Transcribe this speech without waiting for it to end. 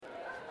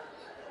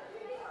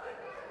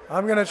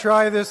I'm going to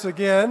try this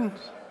again.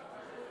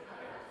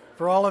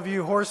 For all of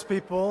you horse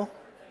people,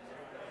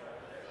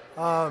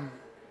 I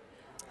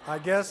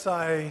guess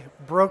I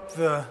broke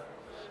the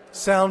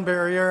sound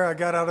barrier. I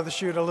got out of the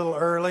chute a little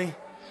early,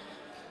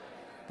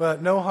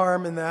 but no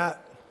harm in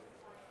that.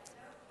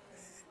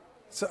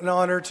 It's an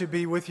honor to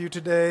be with you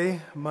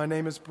today. My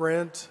name is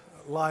Brent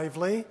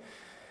Lively,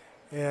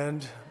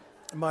 and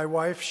my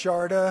wife,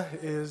 Sharda,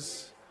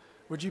 is...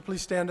 Would you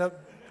please stand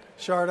up,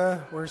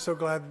 Sharda? We're so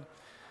glad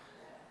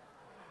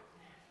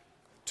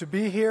to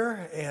be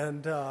here,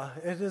 and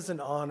it is an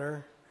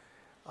honor.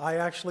 I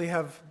actually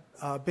have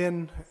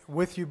been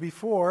with you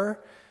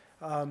before.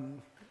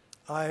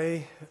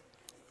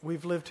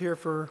 We've lived here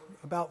for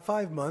about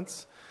 5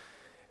 months,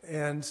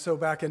 and so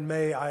back in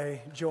May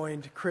I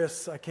joined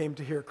Chris. I came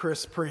to hear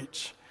Chris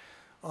preach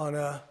on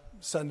a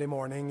Sunday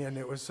morning, and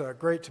it was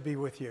great to be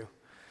with you.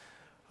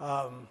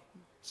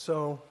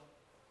 So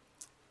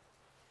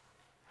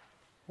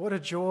what a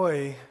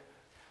joy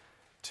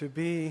to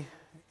be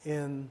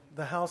in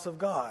the house of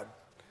God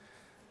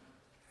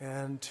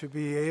and to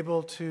be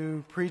able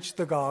to preach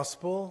the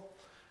gospel,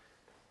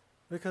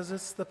 because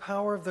it's the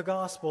power of the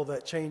gospel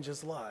that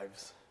changes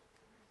lives.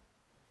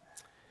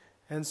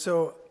 And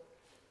so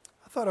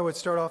I thought I would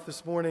start off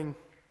this morning.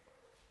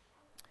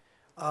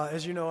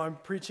 As you know, I'm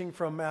preaching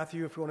from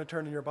Matthew, if you want to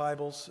turn in your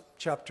Bibles,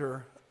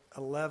 chapter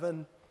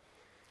 11,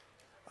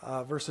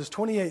 verses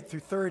 28 through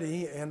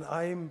 30, and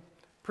I'm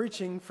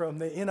preaching from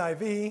the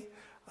NIV.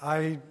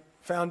 I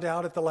found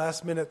out at the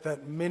last minute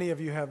that many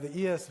of you have the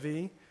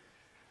ESV.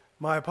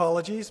 My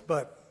apologies,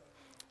 but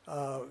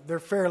they're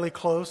fairly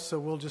close, so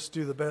we'll just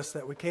do the best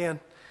that we can.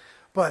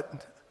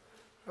 But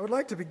I would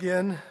like to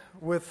begin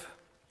with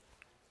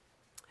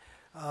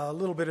a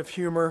little bit of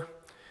humor.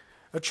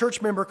 A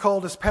church member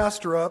called his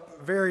pastor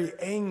up, very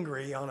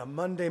angry, on a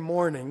Monday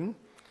morning.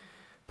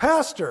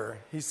 "Pastor,"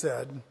 he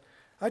said,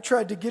 "I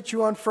tried to get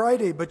you on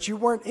Friday, but you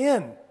weren't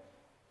in."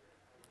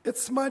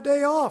 "It's my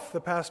day off,"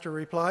 the pastor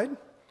replied.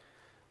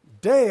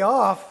 "Day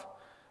off?"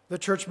 the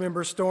church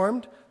member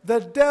stormed. "The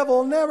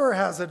devil never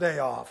has a day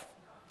off."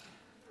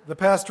 The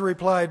pastor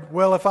replied,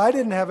 "Well, if I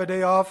didn't have a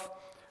day off,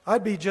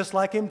 I'd be just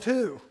like him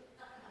too."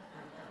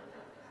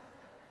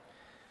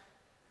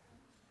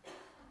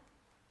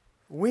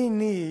 We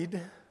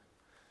need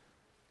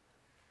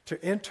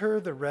to enter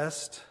the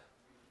rest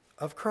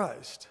of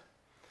Christ.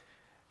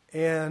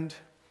 And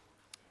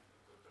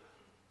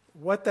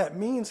what that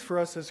means for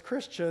us as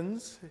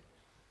Christians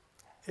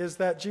is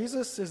that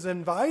Jesus is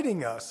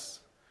inviting us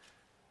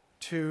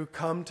to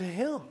come to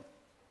Him.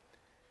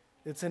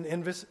 It's an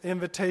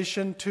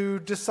invitation to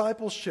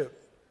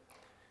discipleship.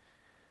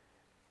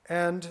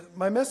 And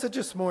my message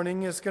this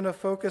morning is going to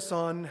focus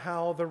on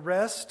how the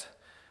rest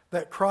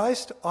that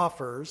Christ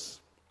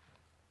offers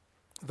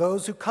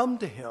those who come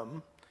to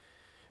Him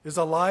is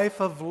a life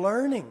of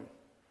learning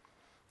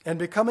and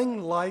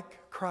becoming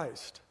like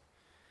Christ,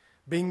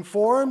 being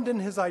formed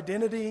in His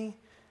identity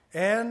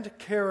and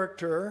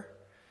character,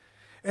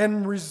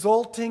 and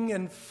resulting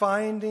in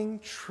finding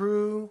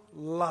true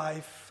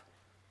life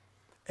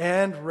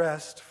and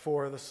rest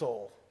for the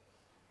soul.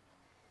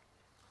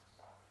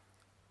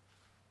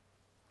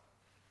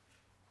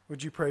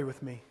 Would you pray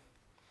with me?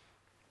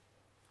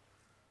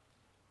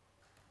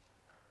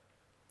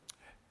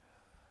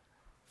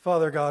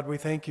 Father God, we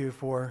thank you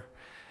for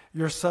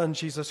your Son,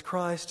 Jesus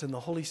Christ, and the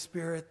Holy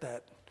Spirit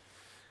that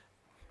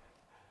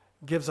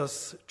gives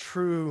us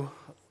true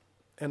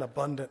and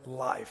abundant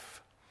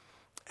life.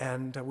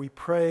 And we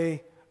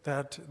pray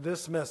that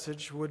this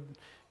message would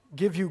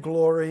give you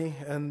glory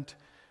and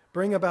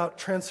bring about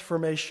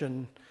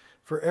transformation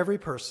for every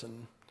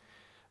person,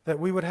 that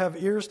we would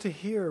have ears to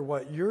hear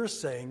what you're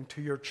saying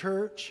to your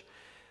church,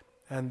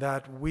 and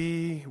that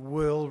we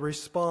will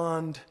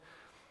respond,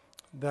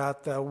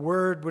 that the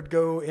word would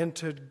go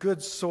into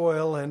good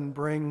soil and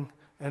bring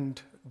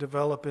and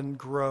develop and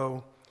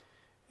grow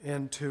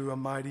into a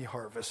mighty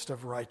harvest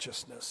of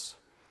righteousness.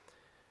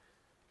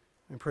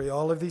 We pray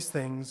all of these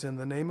things in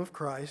the name of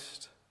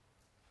Christ.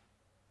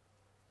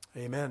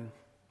 Amen.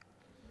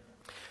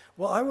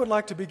 Well, I would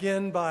like to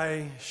begin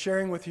by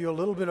sharing with you a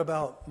little bit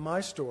about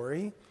my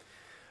story.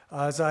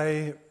 As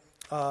I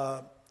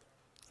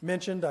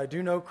mentioned, I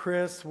do know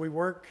Chris. We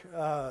work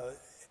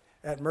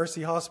at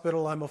Mercy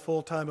Hospital. I'm a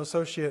full-time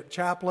associate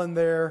chaplain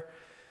there.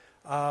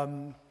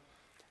 I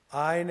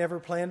never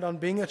planned on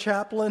being a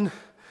chaplain.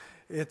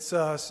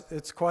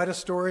 It's quite a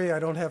story. I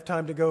don't have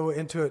time to go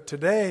into it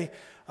today.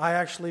 I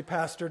actually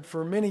pastored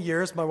for many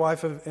years. My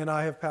wife and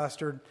I have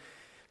pastored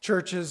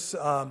churches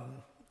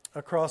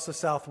across the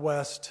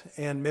Southwest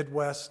and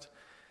Midwest.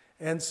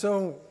 And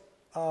so,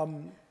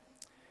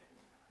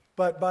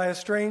 but by a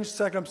strange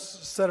set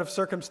of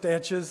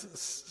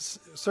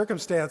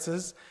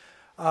circumstances,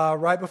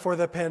 right before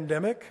the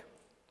pandemic,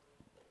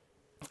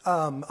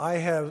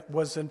 I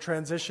was in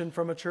transition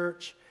from a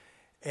church,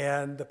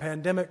 and the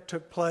pandemic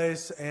took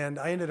place, and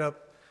I ended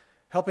up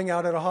helping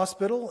out at a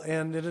hospital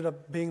and ended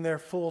up being there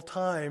full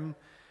time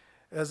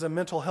as a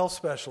mental health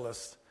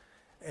specialist.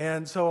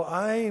 And so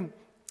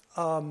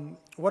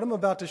what I'm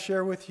about to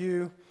share with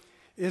you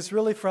is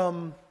really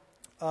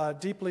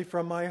deeply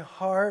from my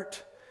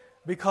heart,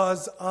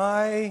 because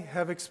I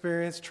have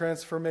experienced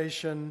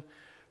transformation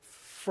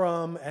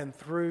from and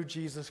through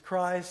Jesus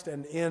Christ,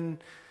 and in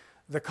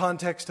the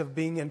context of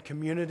being in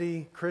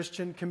community,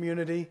 Christian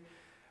community,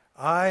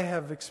 I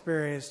have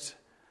experienced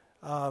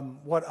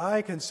what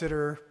I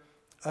consider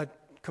a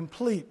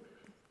complete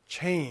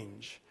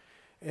change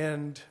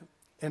in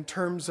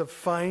terms of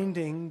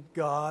finding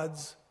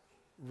God's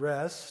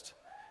rest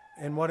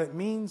and what it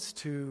means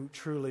to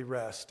truly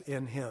rest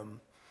in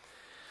Him.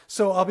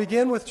 So I'll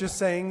begin with just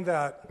saying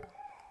that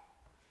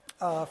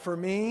for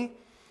me,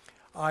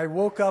 I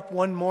woke up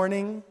one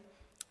morning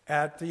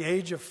at the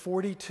age of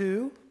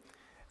 42,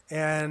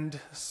 and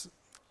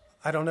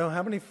I don't know,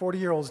 how many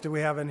 40-year-olds do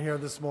we have in here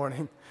this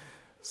morning?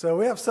 So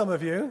we have some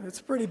of you.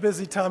 It's a pretty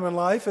busy time in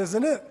life,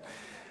 isn't it?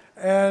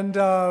 And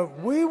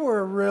we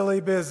were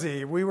really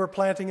busy. We were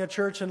planting a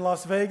church in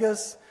Las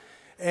Vegas,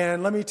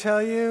 and let me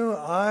tell you,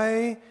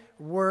 I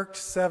worked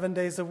 7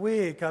 days a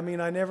week. I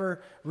mean, I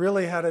never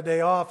really had a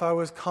day off. I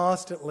was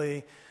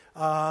constantly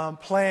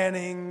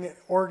planning,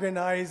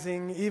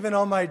 organizing. Even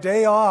on my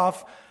day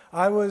off,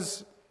 I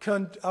was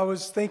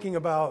thinking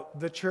about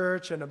the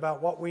church and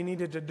about what we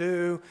needed to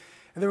do.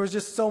 And there was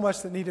just so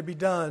much that needed to be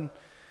done.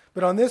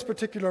 But on this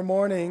particular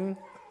morning,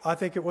 I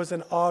think it was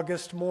an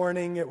August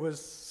morning, it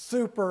was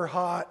super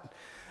hot.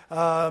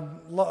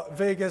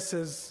 Vegas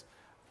is,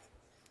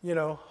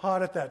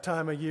 hot at that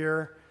time of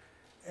year.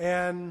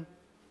 And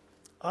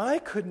I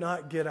could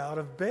not get out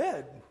of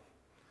bed.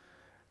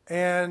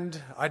 And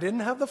I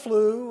didn't have the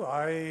flu.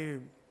 I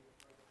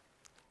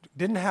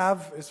didn't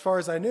have, as far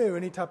as I knew,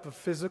 any type of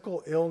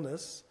physical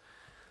illness.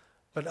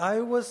 But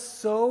I was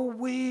so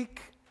weak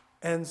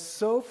and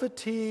so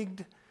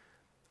fatigued,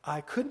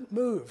 I couldn't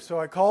move. So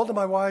I called to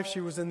my wife.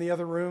 She was in the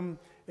other room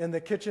in the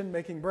kitchen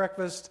making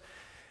breakfast.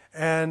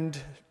 And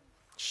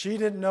she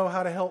didn't know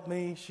how to help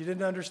me. She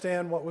didn't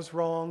understand what was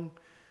wrong.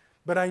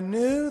 But I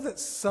knew that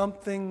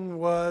something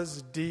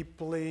was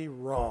deeply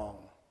wrong.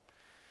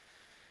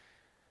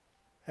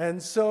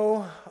 And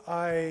so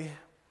I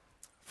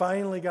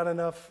finally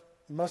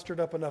mustered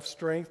up enough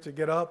strength to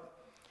get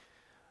up.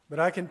 But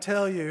I can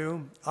tell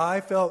you,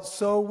 I felt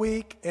so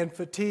weak and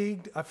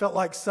fatigued. I felt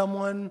like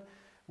someone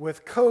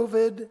with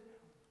COVID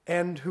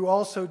and who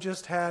also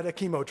just had a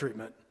chemo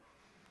treatment.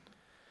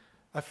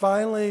 I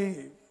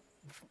finally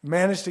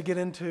managed to get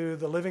into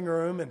the living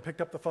room and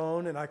picked up the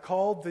phone, and I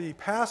called the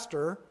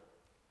pastor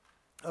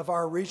of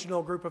our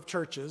regional group of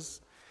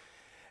churches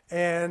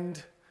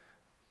and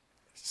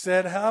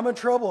said, I'm in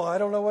trouble. I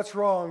don't know what's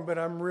wrong, but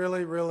I'm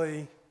really,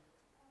 really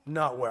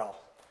not well.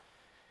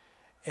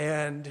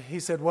 And he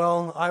said,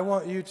 well, I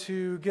want you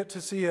to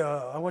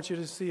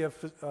see a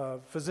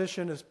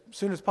physician as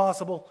soon as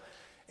possible,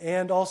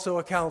 and also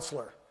a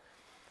counselor.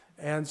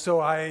 And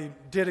so I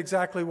did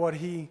exactly what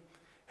he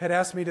had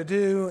asked me to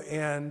do,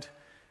 and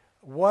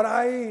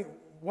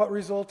what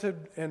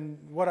resulted and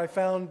what I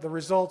found, the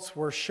results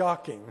were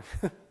shocking.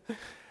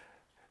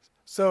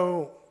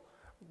 So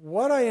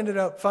what I ended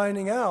up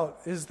finding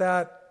out is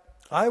that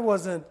I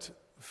wasn't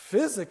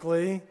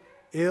physically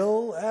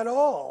ill at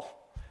all.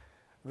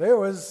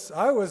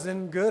 I was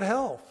in good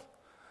health.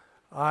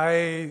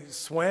 I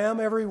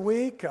swam every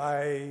week.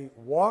 I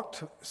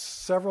walked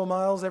several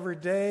miles every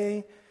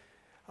day.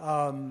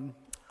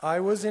 I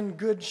was in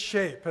good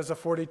shape as a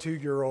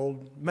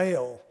 42-year-old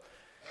male.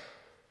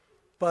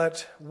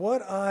 But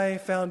what I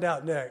found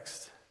out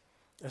next,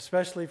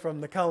 especially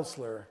from the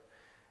counselor,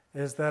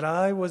 is that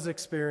I was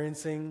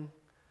experiencing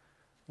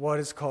what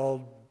is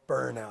called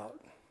burnout.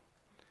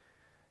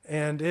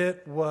 And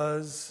it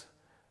was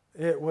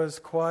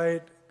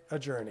quite a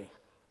journey.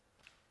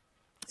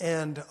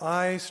 And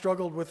I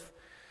struggled with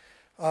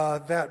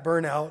that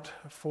burnout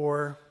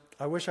for,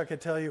 I wish I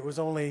could tell you it was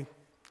only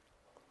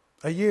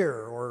a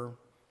year or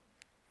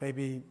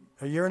maybe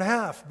a year and a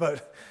half,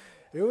 but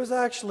it was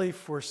actually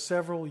for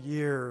several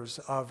years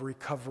of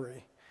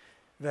recovery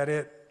that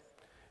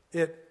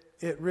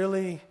it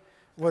really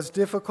was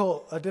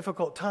a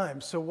difficult time.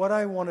 So what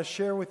I want to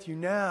share with you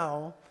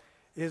now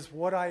is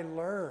what I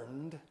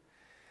learned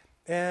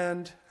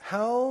and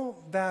how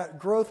that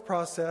growth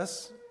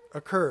process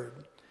occurred.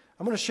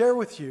 I'm going to share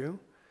with you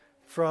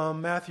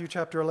from Matthew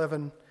chapter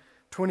 11,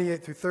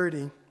 28 through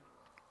 30,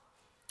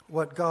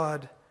 what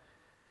God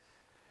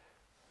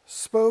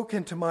spoke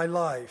into my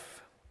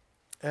life,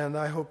 and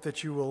I hope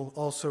that you will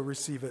also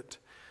receive it.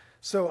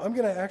 So I'm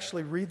going to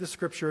actually read the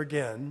scripture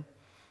again,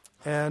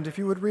 and if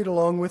you would read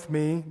along with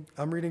me,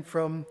 I'm reading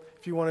from,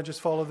 if you want to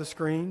just follow the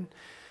screen.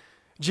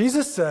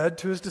 Jesus said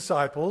to his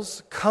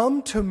disciples,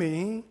 "Come to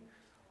me,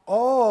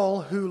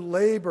 all who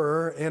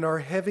labor and are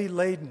heavy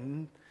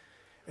laden,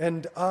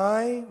 and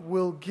I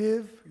will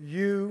give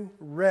you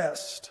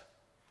rest.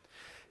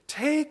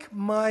 Take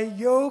my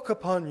yoke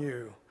upon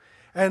you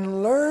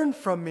and learn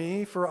from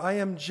me, for I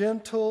am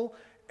gentle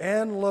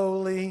and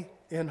lowly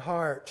in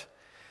heart,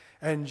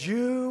 and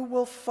you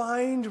will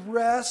find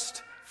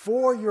rest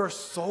for your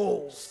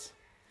souls.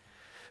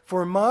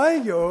 For my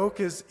yoke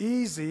is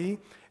easy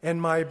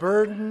and my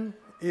burden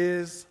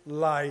is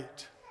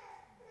light."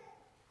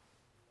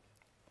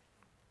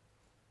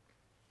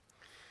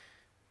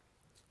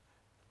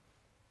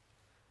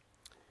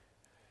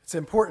 It's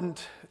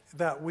important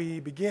that we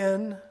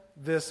begin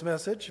this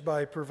message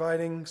by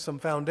providing some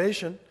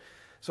foundation.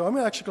 So I'm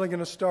actually going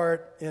to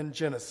start in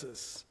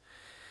Genesis.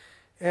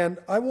 And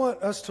I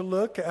want us to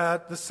look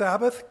at the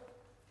Sabbath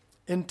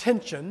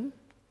intention,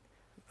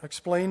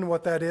 explain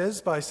what that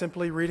is by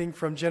simply reading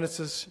from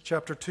Genesis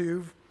chapter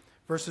 2,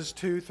 verses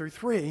 2 through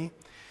 3.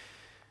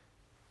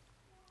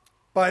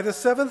 By the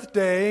seventh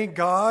day,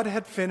 God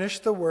had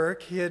finished the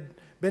work he had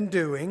been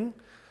doing.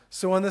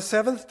 So on the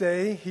seventh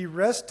day, he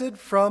rested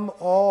from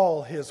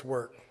all his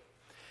work.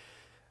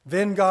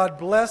 Then God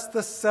blessed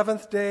the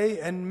seventh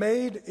day and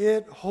made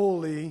it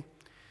holy,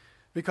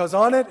 because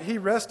on it he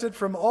rested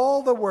from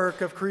all the work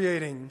of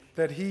creating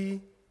that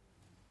he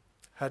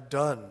had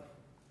done.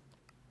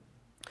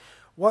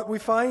 What we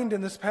find in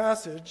this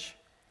passage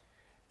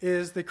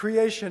is the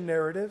creation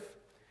narrative,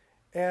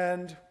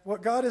 and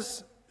what God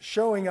is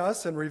showing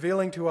us and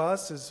revealing to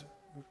us is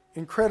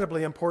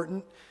incredibly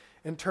important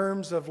in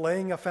terms of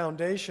laying a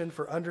foundation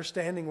for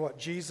understanding what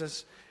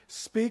Jesus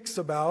speaks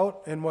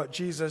about and what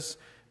Jesus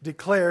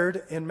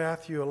declared in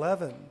Matthew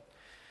 11.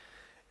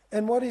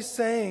 And what he's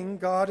saying,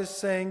 God is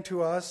saying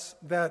to us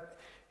that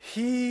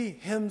he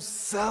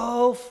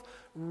himself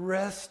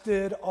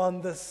rested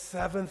on the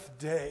seventh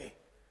day.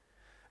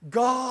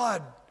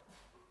 God,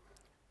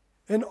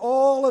 in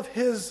all of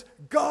his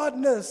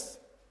godness,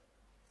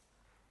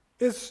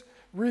 is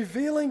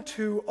revealing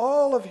to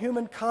all of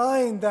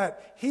humankind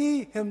that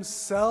he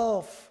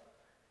himself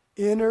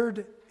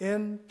entered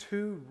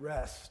into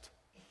rest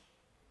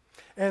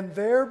and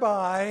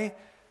thereby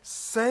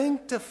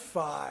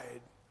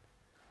sanctified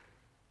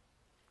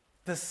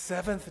the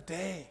seventh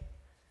day.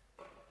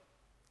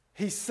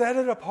 He set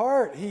it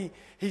apart.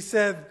 He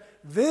said,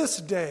 "This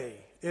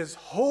day is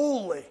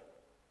holy."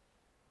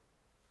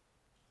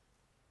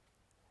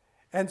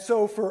 And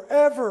so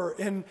forever,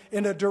 in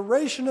a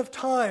duration of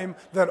time,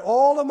 that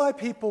all of my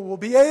people will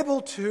be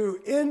able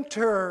to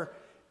enter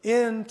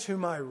into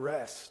my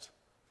rest.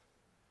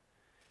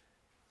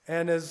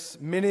 And as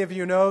many of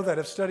you know that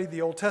have studied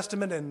the Old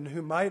Testament and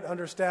who might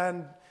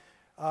understand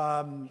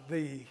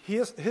the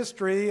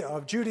history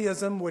of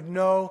Judaism would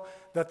know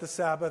that the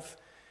Sabbath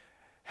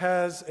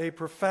has a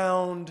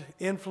profound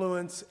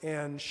influence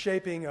and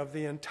shaping of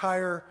the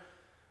entire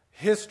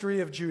history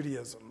of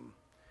Judaism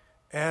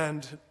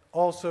and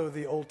also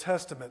the Old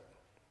Testament.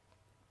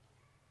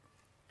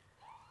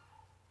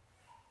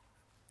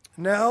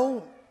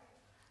 Now,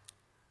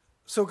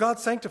 so God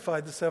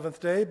sanctified the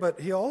seventh day, but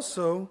he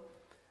also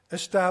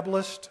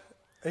established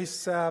a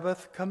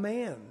Sabbath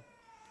command.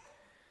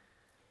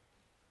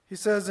 He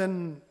says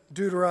in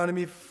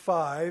Deuteronomy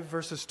 5,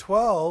 verses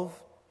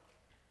 12,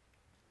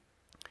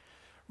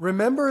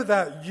 "Remember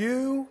that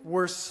you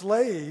were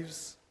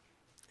slaves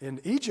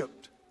in Egypt,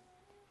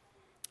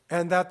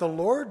 and that the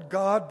Lord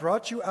God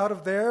brought you out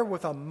of there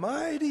with a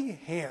mighty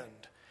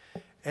hand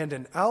and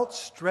an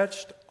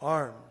outstretched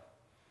arm.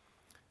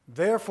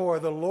 Therefore,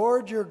 the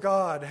Lord your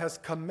God has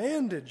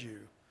commanded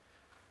you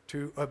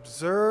to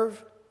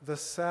observe the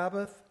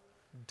Sabbath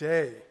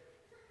day."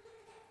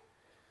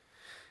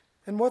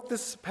 And what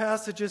this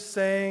passage is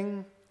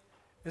saying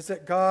is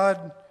that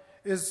God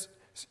is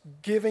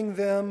giving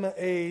them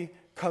a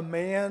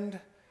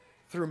command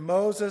through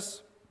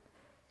Moses.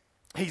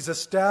 He's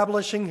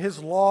establishing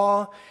his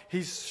law.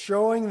 He's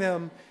showing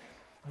them,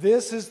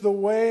 this is the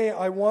way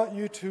I want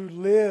you to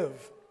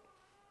live.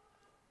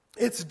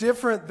 It's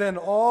different than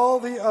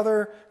all the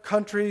other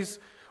countries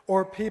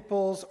or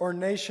peoples or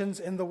nations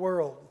in the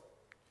world.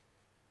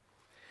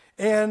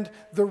 And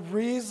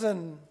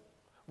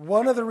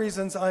one of the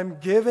reasons I'm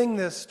giving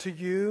this to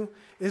you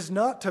is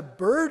not to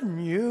burden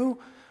you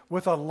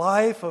with a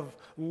life of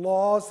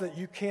laws that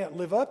you can't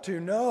live up to.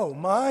 No,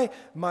 my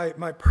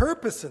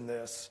purpose in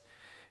this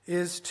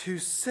is to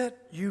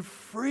set you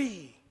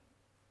free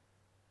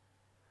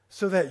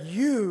so that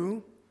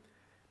you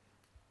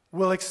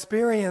will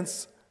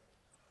experience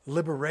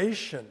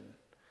liberation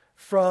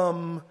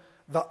from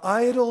the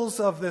idols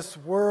of this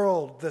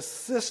world, the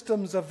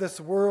systems of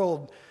this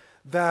world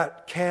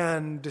that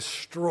can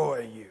destroy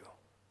you.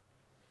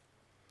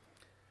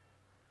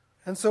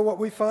 And so what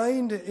we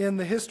find in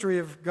the history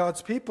of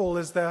God's people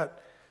is that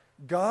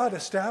God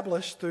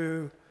established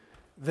through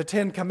the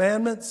Ten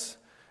Commandments,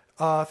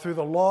 through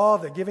the law,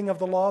 the giving of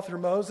the law through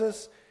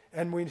Moses,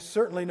 and we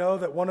certainly know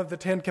that one of the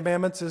Ten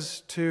Commandments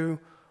is to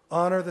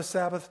honor the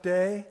Sabbath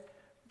day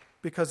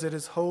because it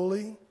is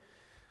holy.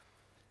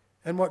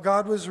 And what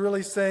God was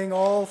really saying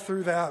all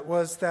through that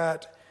was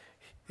that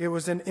it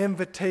was an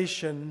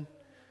invitation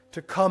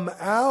to come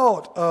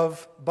out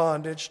of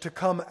bondage, to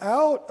come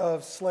out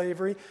of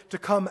slavery, to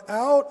come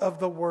out of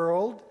the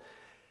world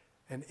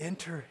and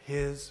enter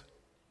his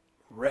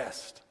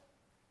rest.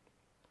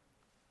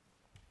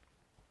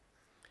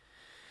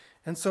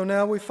 And so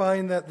now we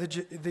find that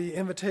the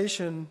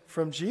invitation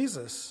from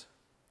Jesus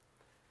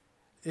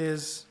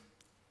is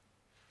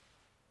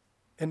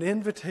an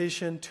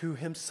invitation to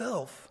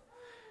himself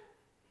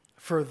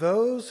for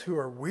those who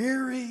are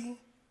weary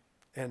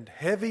and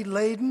heavy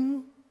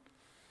laden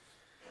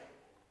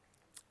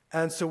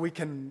And so we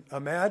can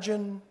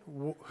imagine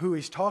who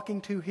he's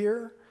talking to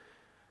here.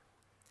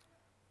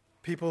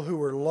 People who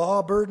were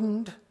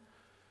law-burdened,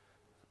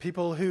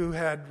 people who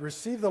had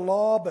received the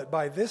law, but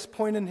by this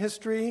point in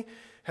history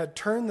had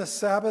turned the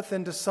Sabbath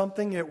into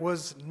something it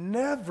was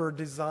never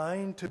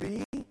designed to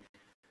be.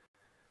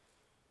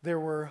 There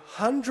were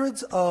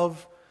hundreds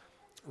of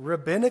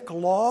rabbinic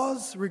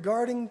laws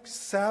regarding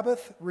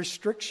Sabbath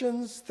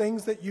restrictions,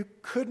 things that you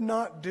could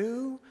not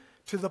do,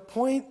 to the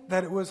point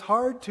that it was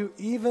hard to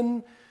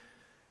even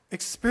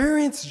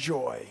experience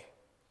joy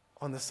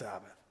on the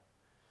Sabbath.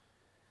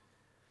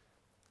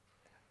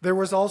 There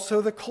was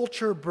also the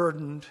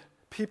culture-burdened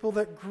people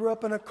that grew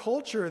up in a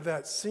culture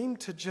that seemed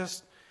to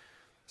just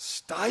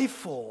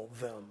stifle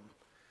them,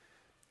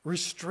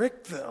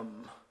 restrict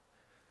them.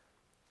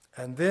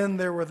 And then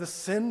there were the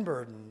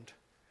sin-burdened,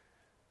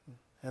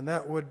 and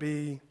that would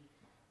be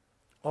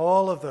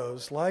all of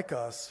those like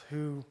us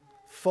who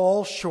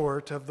fall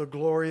short of the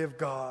glory of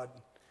God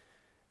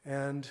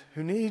and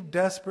who need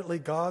desperately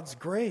God's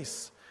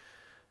grace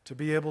to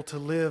be able to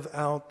live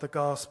out the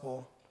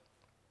gospel.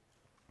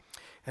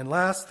 And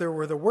last, there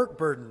were the work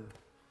burden.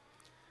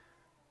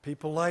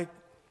 People like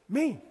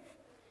me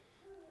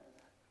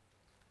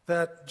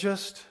that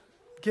just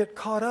get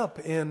caught up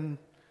in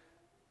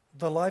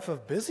the life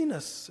of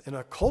busyness in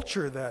a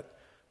culture that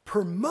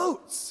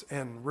promotes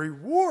and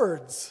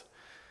rewards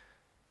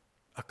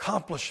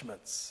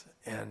accomplishments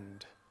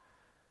and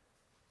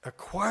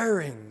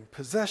acquiring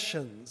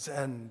possessions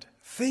and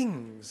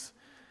things,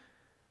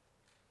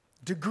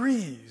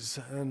 degrees,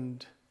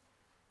 and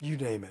you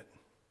name it.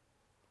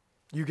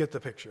 You get the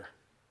picture.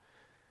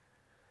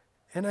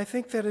 And I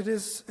think that it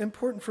is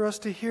important for us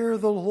to hear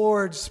the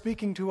Lord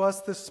speaking to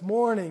us this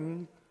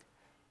morning,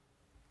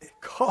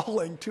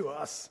 calling to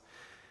us.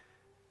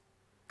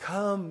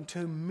 Come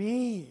to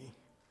me,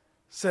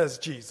 says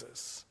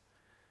Jesus,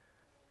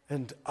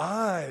 and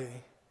I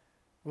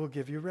will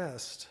give you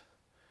rest.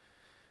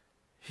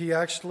 He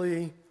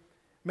actually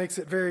makes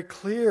it very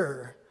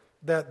clear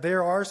that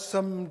there are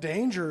some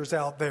dangers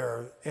out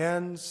there,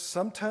 and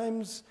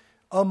sometimes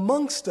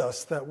amongst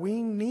us, that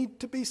we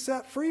need to be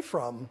set free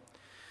from.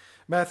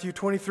 Matthew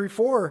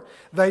 23:4,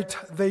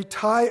 they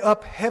tie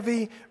up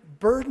heavy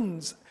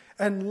burdens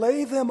and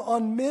lay them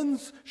on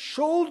men's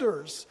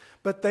shoulders,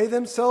 but they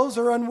themselves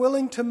are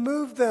unwilling to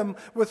move them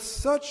with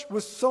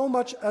so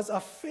much as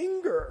a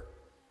finger.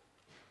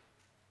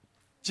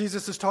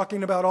 Jesus is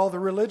talking about all the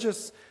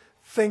religious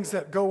things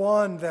that go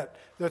on, that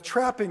the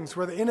trappings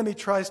where the enemy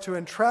tries to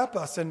entrap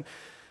us and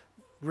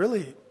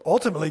really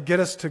ultimately get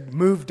us to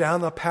move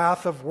down the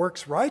path of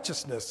works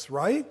righteousness,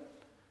 right?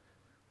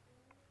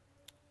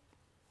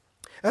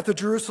 At the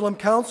Jerusalem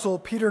Council,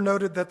 Peter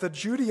noted that the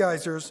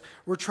Judaizers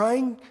were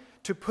trying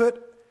to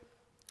put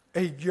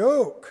a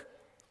yoke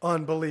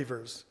on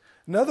believers.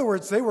 In other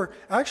words, they were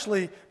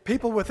actually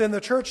people within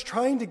the church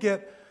trying to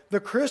get the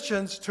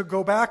Christians to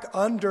go back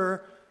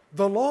under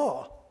the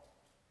law.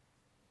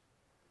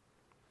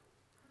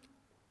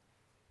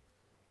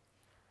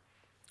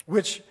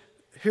 Which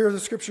here the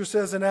scripture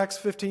says in Acts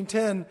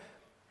 15:10,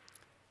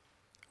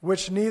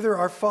 which neither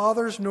our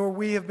fathers nor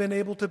we have been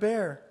able to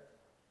bear.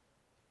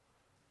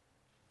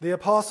 The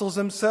apostles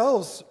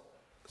themselves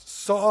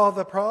saw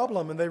the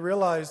problem and they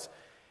realized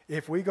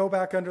if we go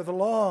back under the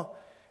law,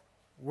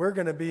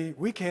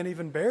 we can't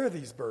even bear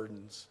these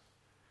burdens.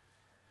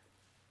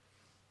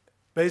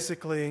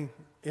 Basically,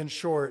 in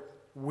short,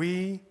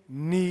 we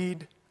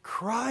need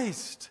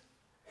Christ.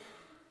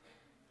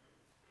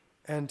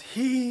 And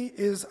He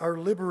is our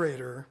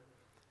liberator.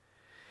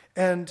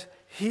 And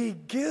He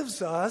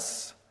gives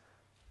us,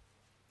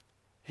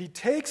 He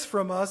takes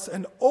from us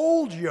an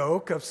old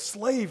yoke of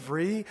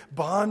slavery,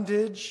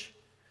 bondage,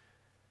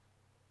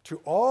 to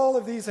all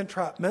of these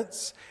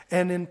entrapments,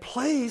 and in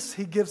place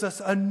He gives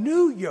us a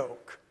new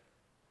yoke.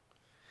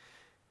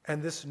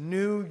 And this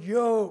new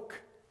yoke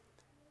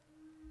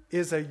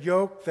is a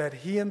yoke that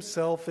He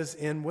Himself is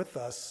in with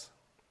us.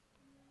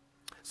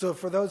 So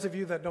for those of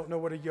you that don't know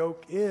what a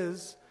yoke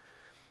is,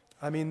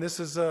 this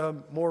is a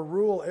more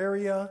rural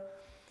area.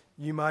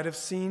 You might have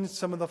seen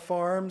some of the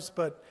farms,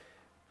 but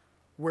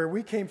where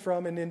we came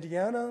from in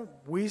Indiana,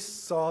 we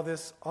saw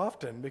this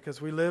often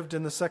because we lived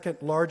in the second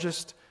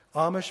largest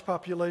Amish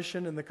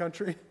population in the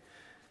country.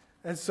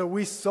 And so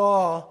we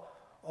saw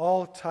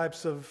all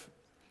types of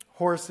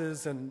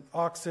horses and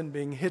oxen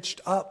being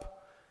hitched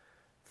up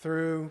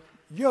through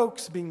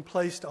yokes being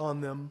placed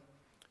on them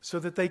so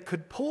that they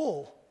could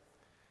pull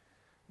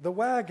the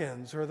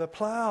wagons or the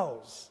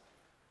plows.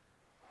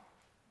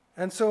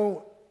 And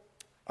so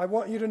I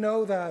want you to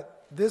know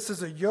that this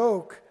is a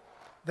yoke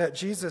that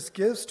Jesus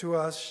gives to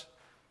us.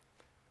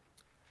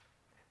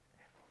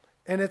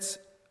 And it's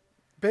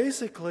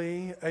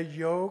basically a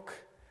yoke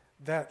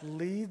that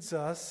leads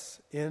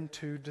us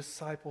into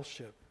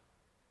discipleship.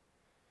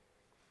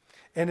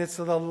 And it's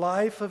the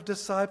life of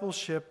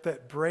discipleship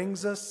that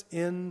brings us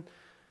into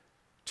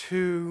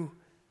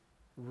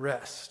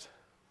rest.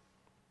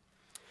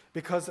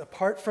 Because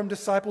apart from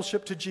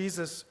discipleship to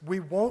Jesus, we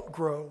won't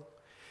grow.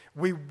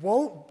 We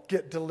won't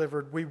get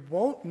delivered. We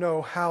won't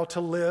know how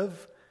to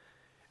live,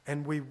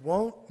 and we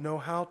won't know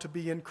how to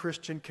be in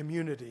Christian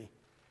community.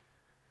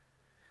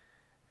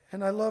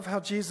 And I love how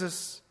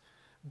Jesus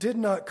did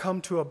not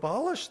come to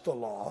abolish the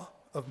law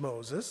of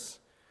Moses,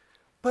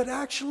 but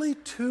actually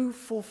to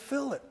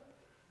fulfill it.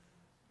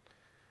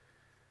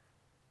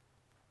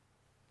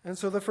 And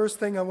so the first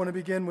thing I want to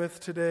begin with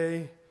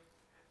today,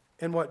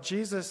 and what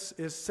Jesus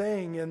is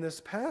saying in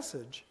this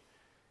passage,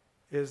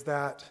 is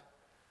that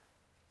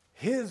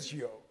his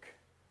yoke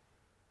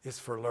is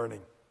for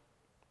learning.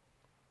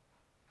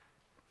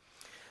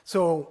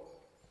 So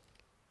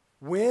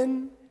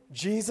when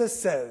Jesus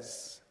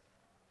says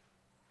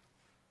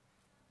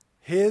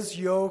his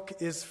yoke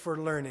is for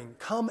learning,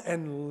 come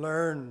and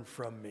learn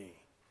from me,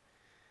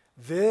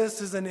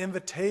 this is an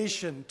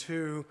invitation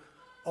to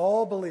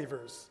all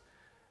believers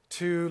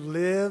to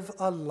live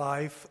a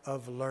life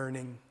of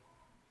learning.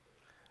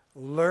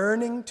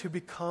 Learning to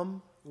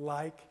become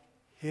like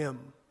him.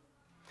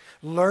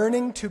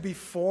 Learning to be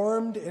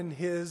formed in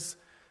his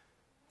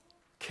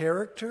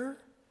character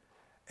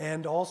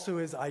and also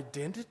his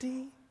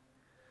identity.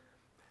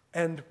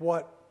 And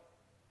what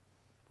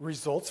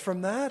results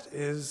from that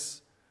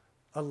is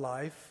a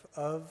life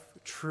of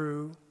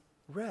true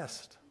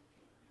rest.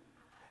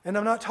 And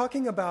I'm not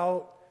talking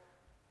about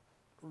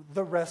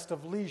the rest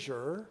of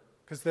leisure,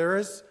 because there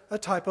is a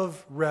type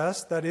of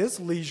rest that is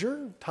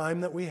leisure,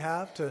 time that we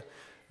have to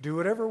do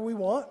whatever we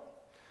want.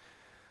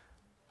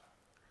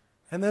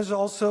 And there's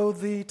also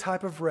the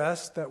type of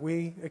rest that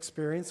we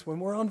experience when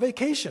we're on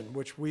vacation,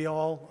 which we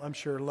all, I'm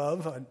sure,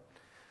 love.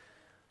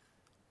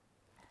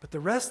 But the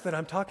rest that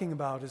I'm talking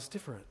about is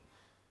different.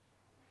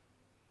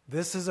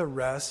 This is a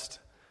rest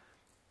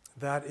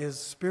that is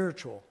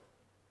spiritual.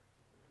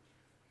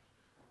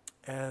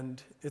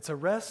 And it's a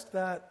rest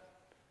that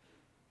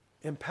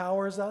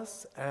empowers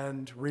us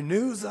and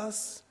renews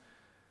us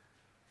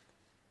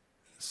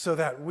so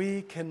that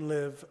we can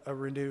live a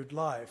renewed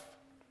life.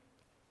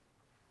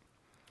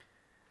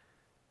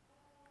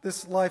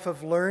 This life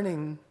of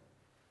learning,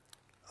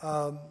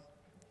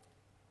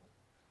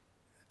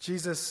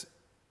 Jesus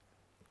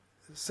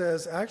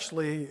says,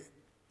 actually,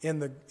 in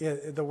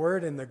the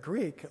word in the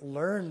Greek,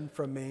 learn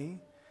from me,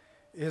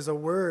 is a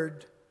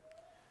word,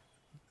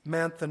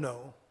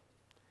 manthano.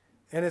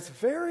 And it's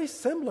very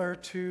similar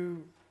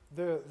to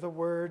the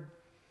word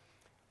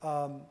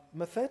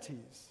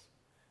mathetes.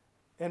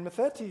 And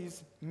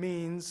mathetes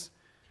means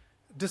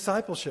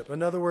discipleship.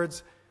 In other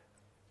words,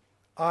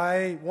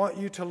 I want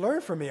you to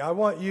learn from me. I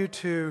want you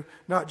to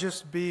not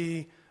just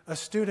be a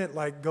student,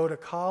 like go to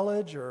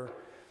college or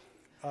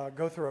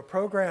go through a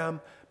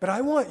program, but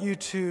I want you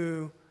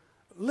to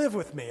live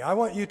with me. I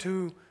want you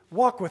to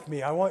walk with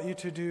me. I want you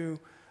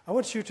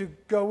to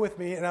go with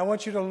me, and I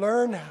want you to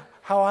learn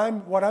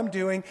what I'm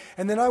doing,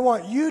 and then I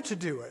want you to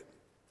do it.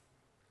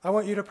 I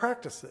want you to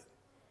practice it.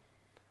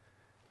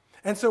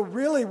 And so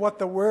really what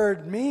the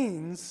word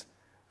means,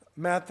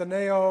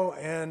 mathaneo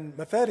and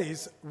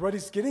mathetes, what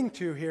he's getting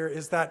to here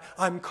is that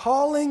I'm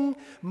calling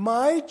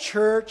my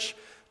church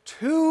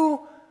to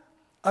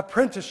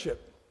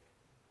apprenticeship.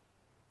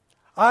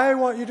 I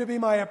want you to be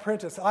my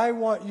apprentice. I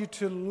want you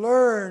to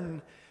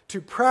learn,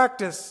 to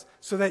practice,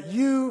 so that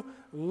you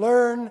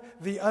learn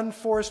the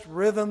unforced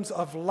rhythms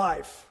of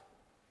life.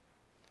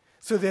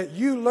 So that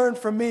you learn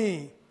from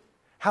me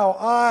how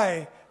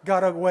I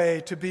got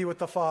away to be with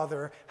the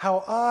Father,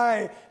 how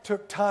I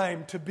took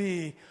time to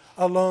be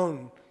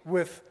alone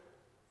with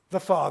the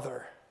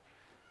Father,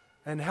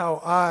 and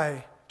how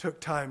I took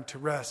time to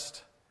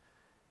rest.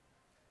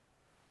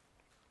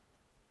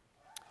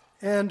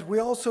 And we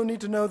also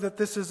need to know that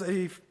this is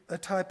a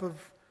type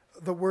of,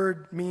 the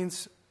word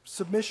means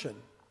submission.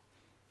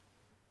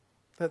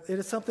 That it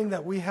is something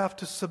that we have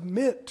to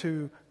submit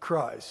to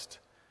Christ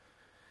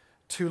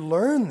to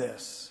learn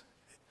this.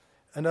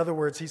 In other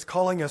words, he's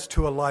calling us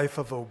to a life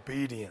of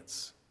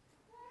obedience.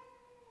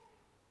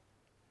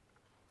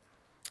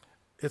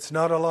 It's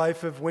not a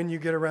life of when you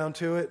get around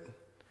to it,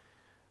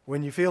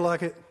 when you feel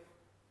like it.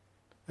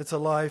 It's a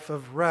life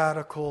of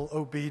radical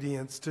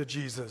obedience to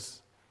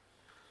Jesus.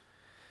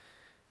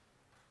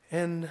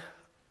 And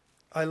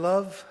I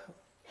love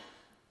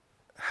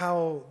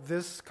how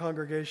this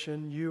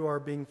congregation, you are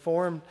being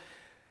formed.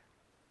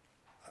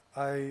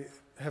 I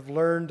have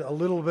learned a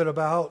little bit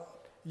about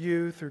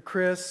you through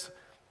Chris,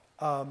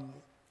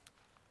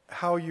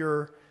 how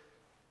you're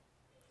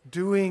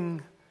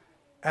doing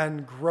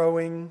and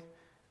growing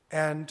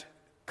and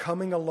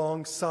coming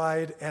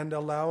alongside and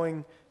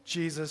allowing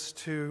Jesus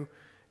to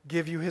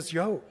give you his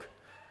yoke.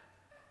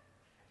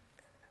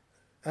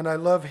 And I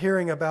love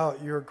hearing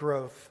about your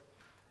growth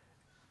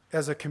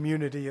as a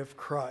community of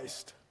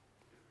Christ.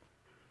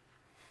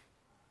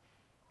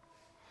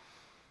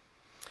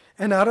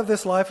 And out of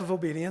this life of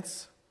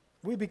obedience,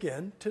 we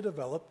begin to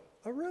develop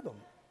a rhythm.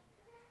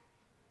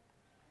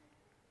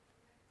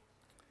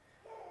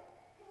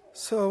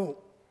 So,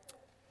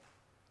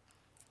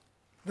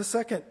 let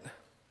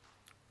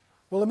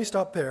me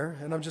stop there,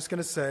 and I'm just going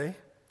to say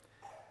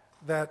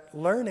that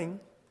learning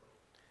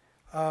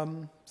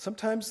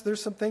sometimes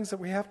there's some things that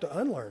we have to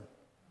unlearn.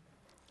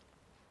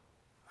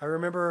 I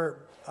remember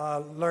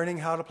learning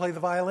how to play the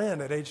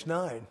violin at age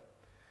 9.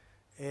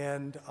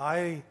 And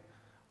I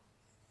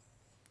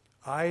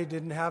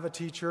didn't have a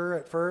teacher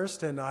at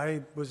first, and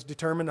I was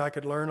determined I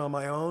could learn on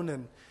my own,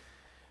 and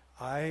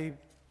I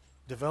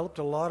developed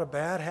a lot of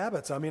bad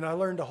habits. I mean, I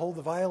learned to hold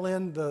the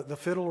violin, the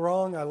fiddle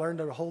wrong. I learned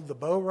to hold the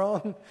bow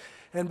wrong.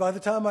 And by the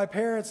time my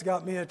parents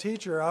got me a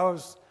teacher,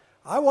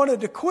 I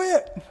wanted to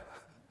quit.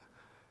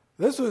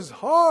 This was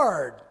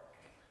hard.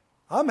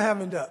 I'm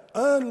having to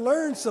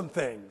unlearn some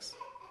things.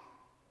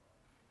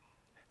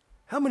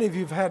 How many of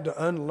you have had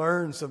to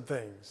unlearn some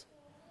things?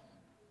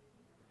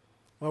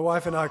 My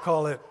wife and I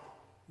call it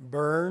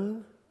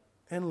burn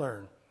and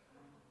learn.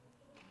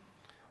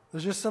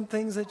 There's just some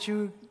things that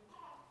you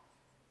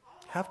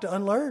have to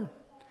unlearn.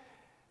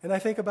 And I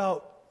think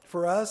about,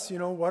 for us,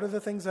 what are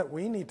the things that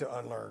we need to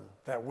unlearn,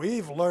 that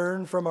we've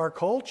learned from our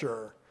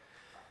culture?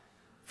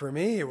 For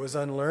me, it was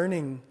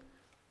unlearning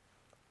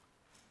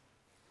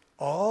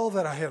all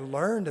that I had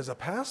learned as a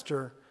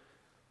pastor.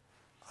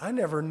 I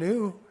never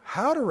knew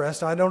how to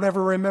rest. I don't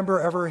ever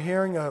remember ever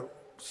hearing a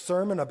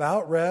sermon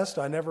about rest.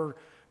 I never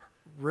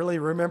really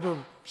remember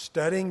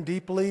studying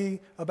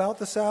deeply about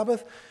the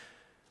Sabbath.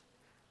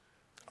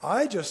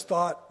 I just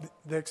thought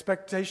the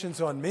expectations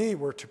on me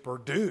were to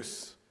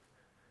produce,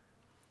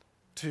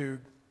 to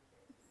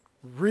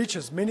reach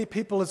as many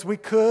people as we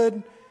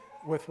could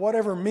with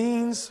whatever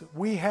means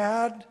we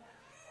had.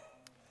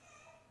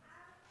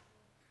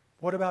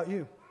 What about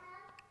you?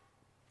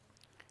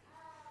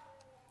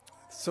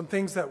 Some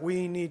things that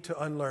we need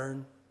to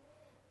unlearn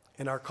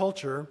in our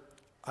culture,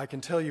 I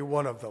can tell you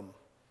one of them.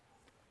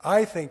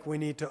 I think we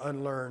need to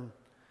unlearn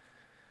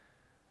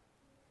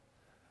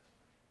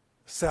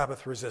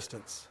Sabbath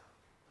resistance.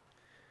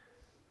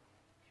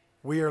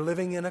 We are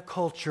living in a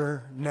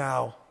culture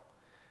now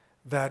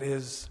that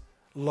is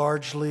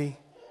largely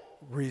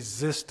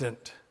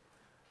resistant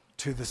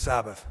to the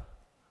Sabbath.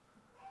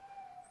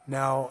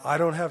 Now, I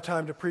don't have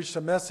time to preach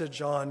a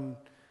message on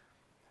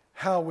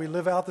how we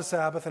live out the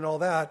Sabbath and all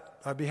that.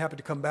 I'd be happy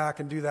to come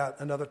back and do that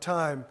another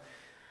time.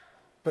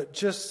 But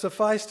just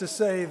suffice to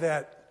say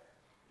that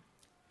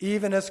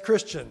even as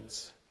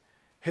Christians,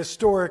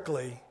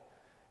 historically,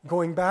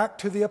 going back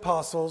to the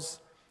apostles,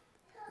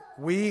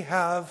 we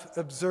have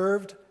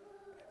observed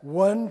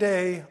one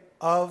day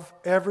of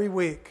every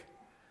week.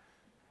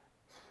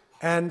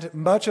 And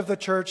much of the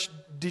church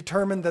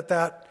determined that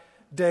that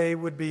day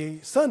would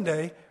be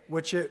Sunday,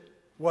 which it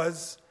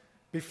was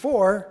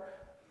before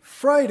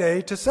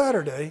Friday to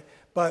Saturday,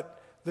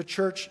 but the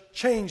church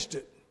changed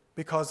it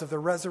because of the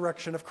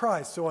resurrection of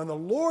Christ. So on the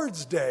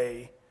Lord's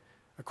Day,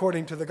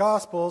 according to the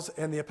Gospels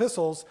and the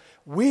epistles,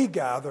 we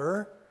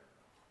gather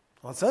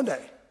on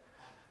Sunday.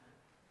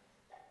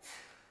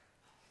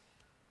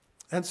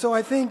 And so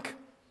I think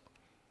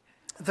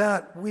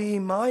that we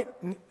might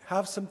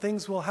have some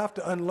things we'll have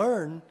to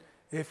unlearn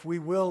if we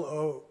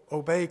will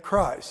obey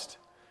Christ.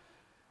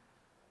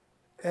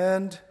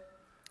 And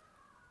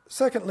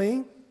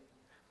secondly,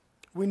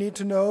 we need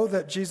to know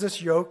that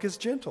Jesus' yoke is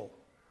gentle.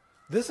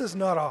 This is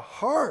not a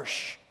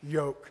harsh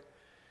yoke.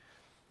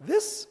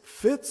 This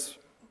fits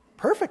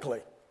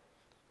perfectly.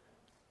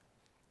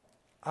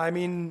 I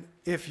mean,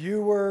 if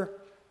you were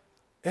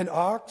an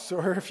ox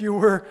or if you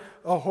were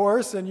a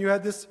horse and you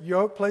had this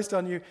yoke placed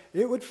on you,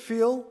 it would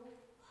feel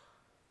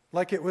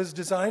like it was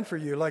designed for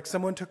you, like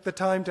someone took the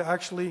time to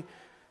actually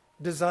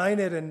design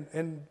it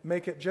and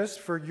make it just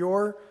for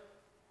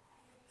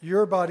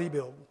your body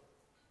build.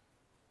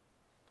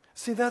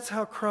 See, that's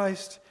how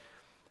Christ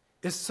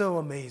is so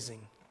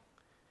amazing.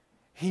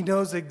 He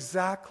knows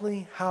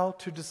exactly how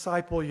to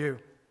disciple you.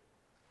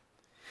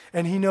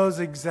 And He knows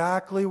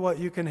exactly what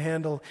you can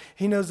handle.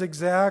 He knows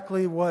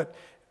exactly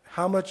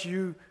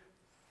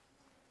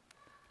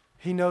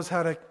He knows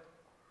how to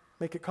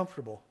make it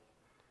comfortable.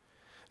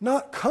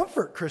 Not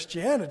comfort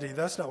Christianity,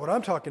 that's not what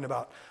I'm talking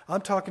about.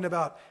 I'm talking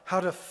about how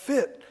to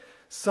fit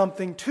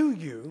something to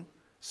you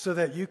so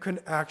that you can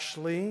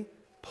actually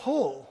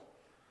pull.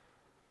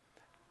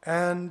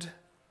 And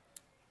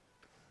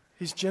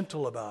He's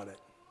gentle about it.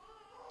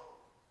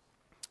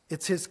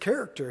 It's His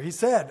character. He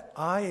said,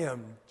 I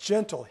am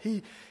gentle.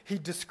 He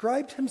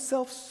described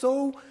Himself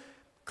so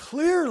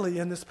clearly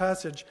in this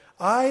passage.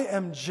 I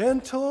am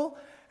gentle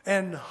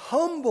and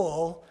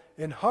humble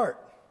in heart.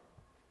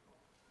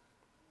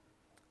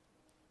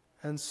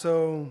 And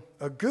so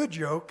a good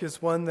yoke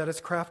is one that is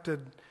crafted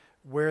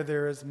where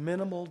there is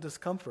minimal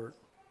discomfort.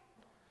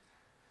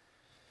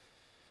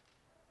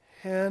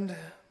 And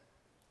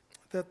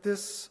that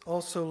this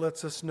also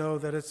lets us know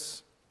that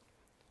it's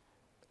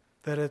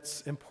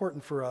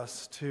important for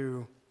us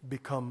to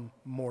become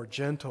more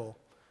gentle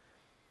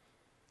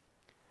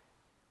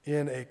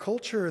in a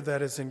culture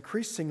that is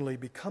increasingly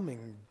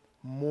becoming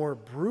more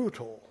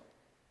brutal.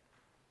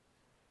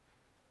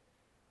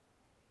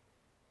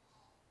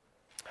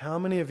 How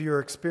many of you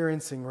are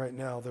experiencing right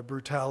now the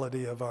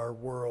brutality of our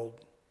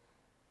world?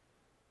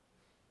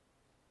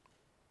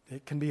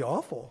 It can be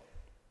awful.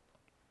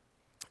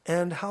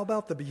 And how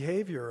about the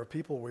behavior of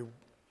people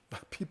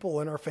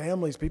people in our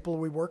families, people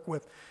we work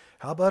with.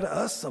 How about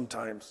us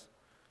sometimes?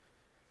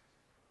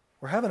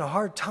 We're having a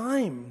hard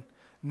time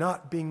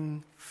not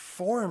being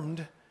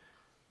formed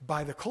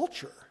by the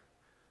culture.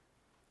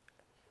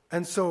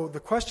 And so the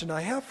question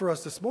I have for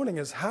us this morning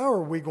is, how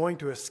are we going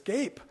to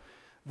escape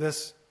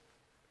this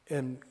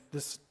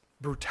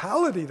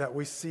brutality that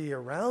we see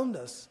around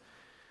us?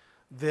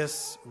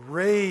 This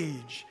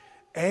rage,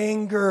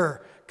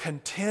 anger,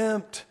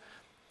 contempt,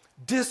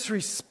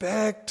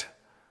 disrespect.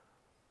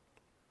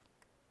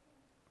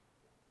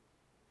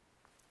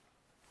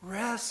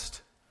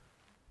 Rest.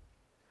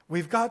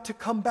 We've got to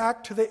come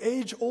back to the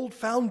age-old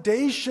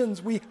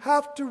foundations. We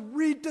have to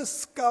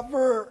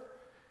rediscover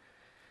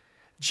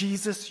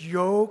Jesus'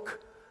 yoke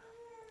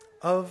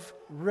of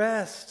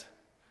rest.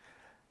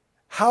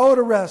 How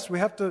to rest. We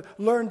have to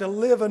learn to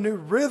live a new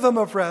rhythm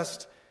of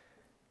rest,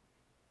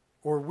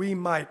 or we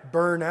might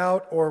burn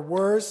out, or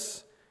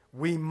worse,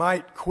 we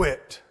might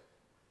quit.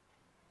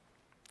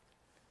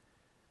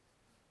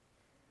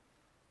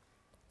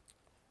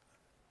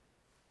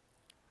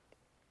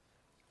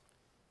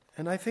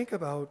 And I think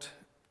about,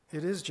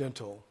 it is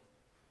gentle.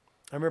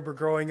 I remember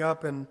growing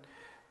up and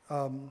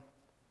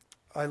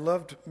I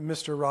loved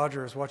Mr.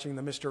 Rogers, watching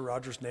the Mr.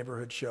 Rogers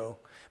Neighborhood Show.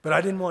 But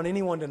I didn't want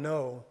anyone to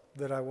know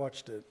that I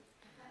watched it.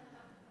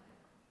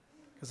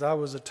 Because I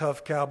was a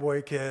tough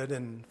cowboy kid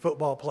and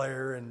football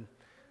player.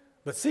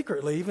 But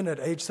secretly, even at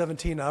age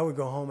 17, I would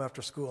go home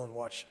after school and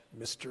watch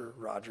Mr.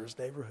 Rogers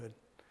Neighborhood.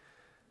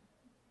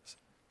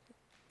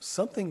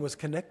 Something was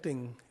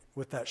connecting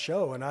with that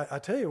show. And I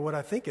tell you what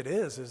I think it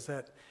is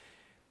that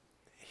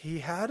he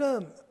had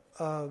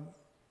a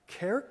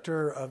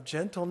character of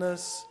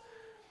gentleness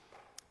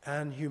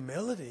and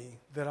humility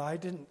that I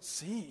didn't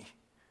see.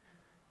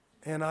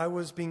 And I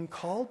was being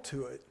called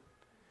to it.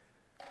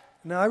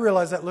 Now, I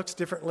realize that looks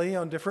differently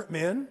on different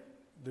men.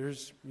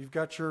 You've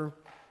got your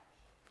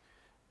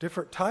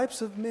different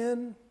types of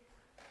men,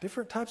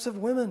 different types of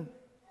women.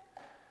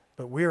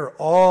 But we are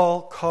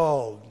all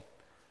called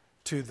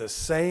to the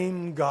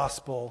same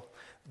gospel,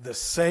 the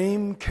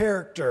same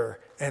character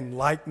and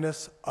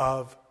likeness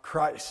of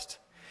Christ.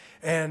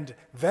 And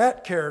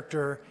that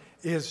character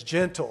is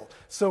gentle.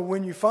 So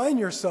when you find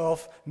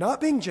yourself not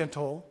being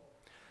gentle,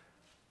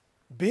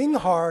 being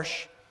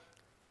harsh,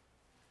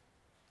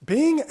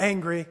 being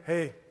angry,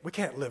 hey, we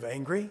can't live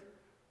angry.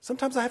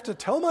 Sometimes I have to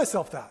tell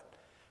myself that.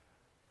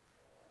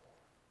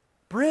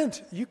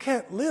 Brent, you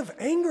can't live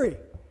angry.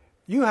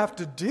 You have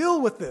to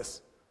deal with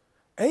this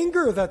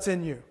anger that's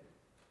in you.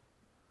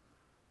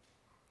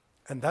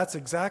 And that's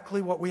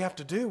exactly what we have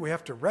to do. We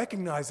have to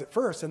recognize it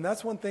first. And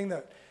that's one thing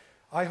that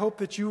I hope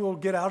that you will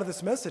get out of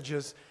this message,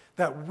 is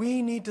that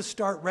we need to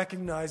start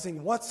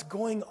recognizing what's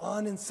going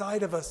on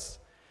inside of us.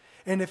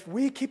 And if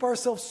we keep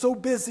ourselves so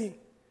busy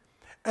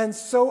and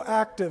so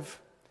active,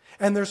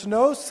 and there's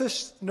no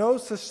cessation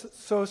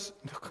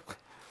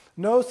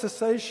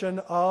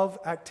of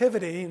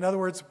activity, in other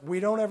words, we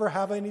don't ever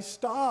have any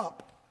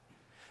stop.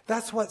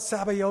 That's what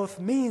Sabaoth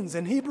means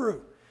in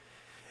Hebrew.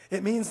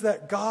 It means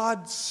that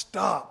God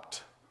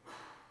stopped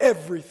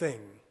everything,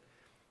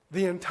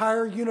 the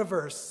entire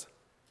universe,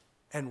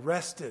 and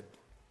rested.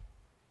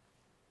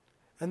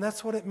 And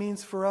that's what it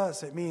means for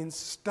us. It means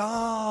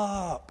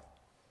stop.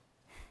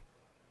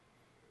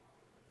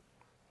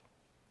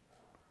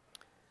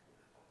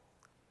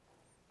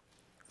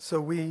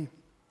 So we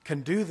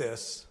can do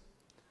this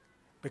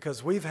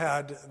because we've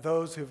had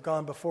those who've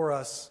gone before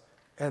us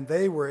and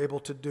they were able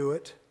to do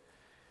it,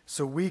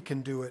 so we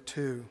can do it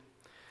too.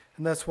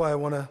 And that's why I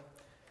want to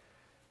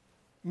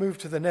move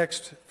to the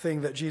next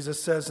thing that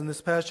Jesus says in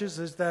this passage,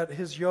 is that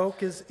his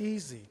yoke is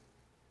easy.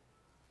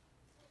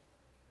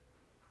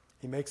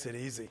 He makes it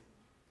easy.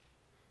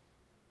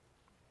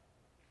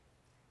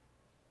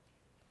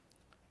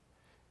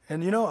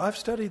 And you know, I've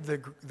studied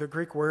the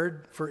Greek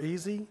word for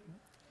easy,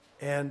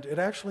 and it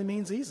actually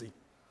means easy.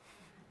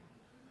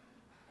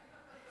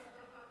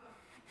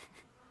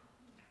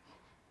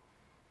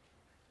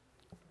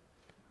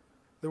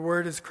 The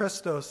word is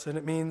Christos, and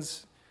it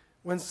means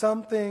when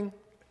something,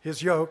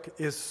 his yoke,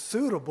 is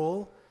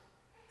suitable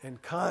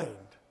and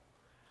kind.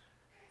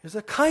 There's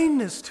a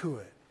kindness to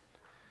it.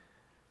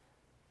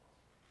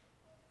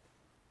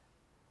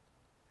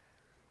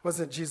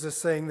 Wasn't Jesus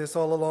saying this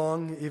all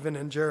along, even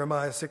in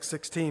Jeremiah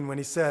 6:16, when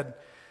he said,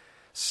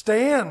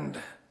 "Stand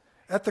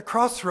at the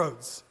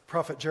crossroads,"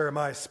 prophet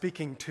Jeremiah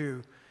speaking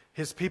to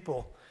his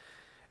people,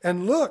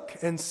 "and look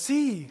and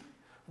see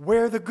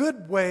where the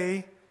good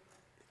way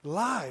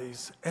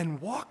lies,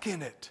 and walk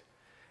in it,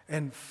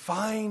 and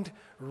find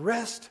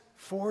rest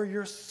for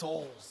your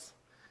souls."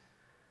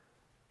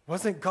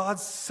 Wasn't God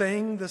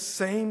saying the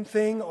same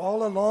thing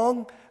all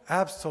along?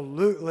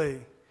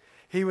 Absolutely.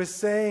 He was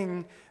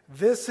saying,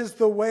 this is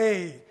the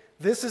way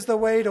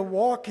to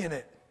walk in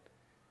it.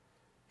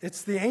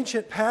 It's the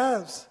ancient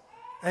paths,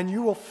 and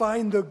you will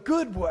find the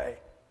good way.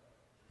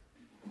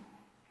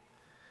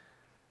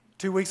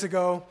 2 weeks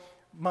ago,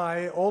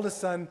 my oldest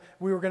son,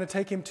 we were going to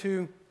take him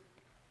to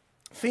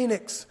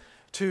Phoenix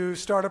to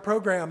start a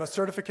program, a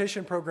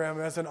certification program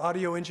as an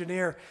audio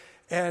engineer.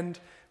 And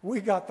We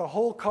got the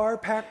whole car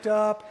packed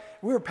up.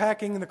 We were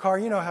packing in the car.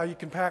 You know how you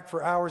can pack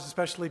for hours,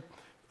 especially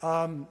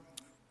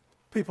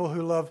people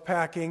who love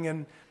packing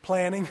and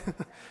planning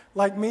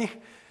like me.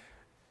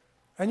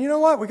 And you know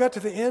what? We got to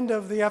the end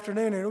of the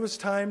afternoon, and it was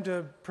time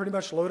to pretty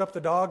much load up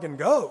the dog and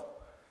go.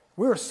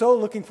 We were so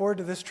looking forward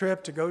to this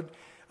trip to go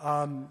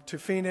to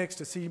Phoenix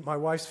to see my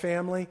wife's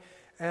family.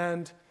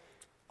 And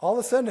all of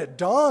a sudden, it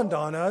dawned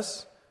on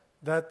us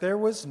that there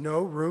was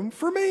no room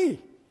for me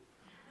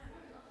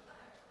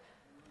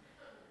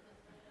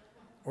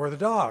or the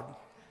dog.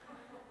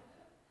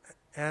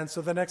 And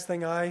so the next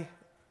thing I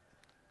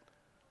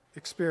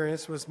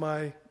experienced was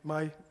my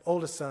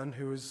oldest son,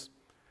 who was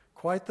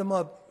quite the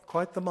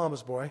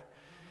mama's boy,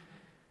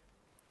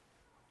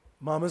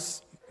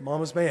 mama's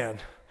man,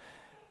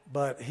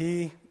 but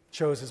he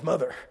chose his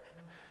mother.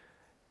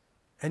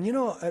 And you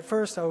know, at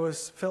first I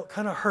felt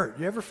kind of hurt.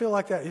 You ever feel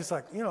like that? He's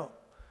like,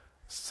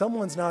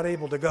 someone's not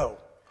able to go.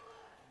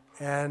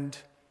 And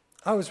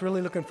I was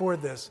really looking forward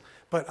to this.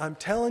 But I'm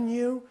telling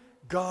you,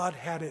 God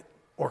had it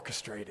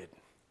orchestrated.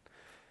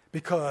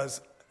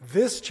 Because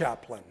this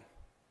chaplain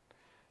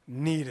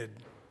needed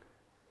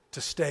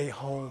to stay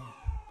home.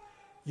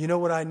 You know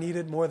what I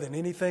needed more than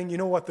anything? You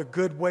know what the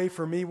good way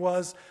for me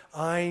was?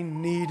 I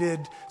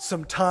needed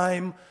some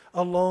time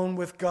alone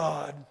with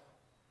God.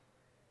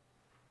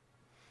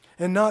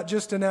 And not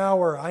just an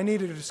hour. I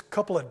needed just a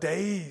couple of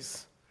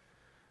days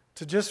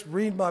to just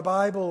read my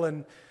Bible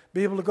and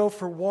be able to go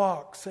for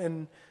walks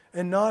and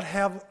not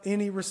have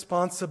any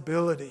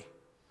responsibility.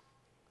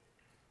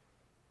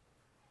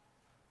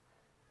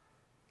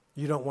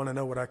 You don't want to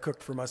know what I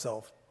cooked for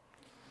myself.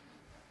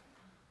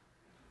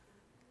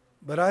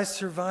 But I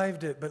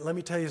survived it. But let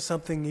me tell you,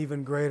 something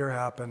even greater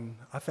happened.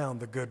 I found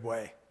the good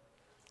way.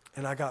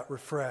 And I got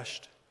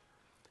refreshed.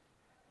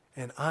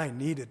 And I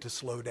needed to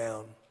slow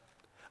down.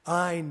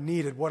 I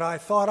needed what I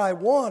thought I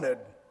wanted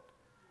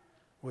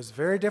was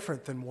very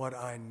different than what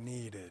I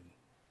needed.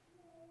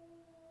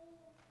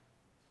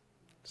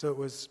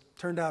 So it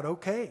turned out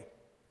okay.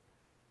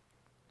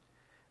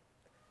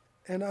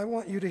 And I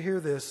want you to hear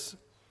this.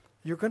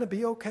 You're going to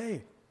be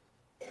okay.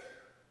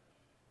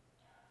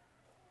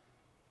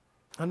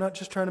 I'm not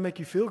just trying to make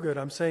you feel good.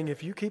 I'm saying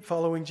if you keep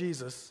following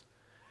Jesus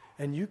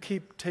and you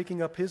keep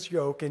taking up his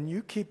yoke and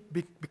you keep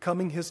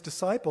becoming his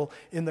disciple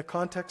in the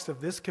context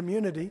of this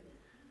community,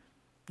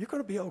 you're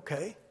going to be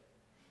okay.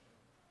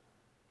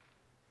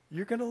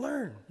 You're going to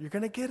learn. You're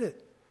going to get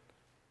it.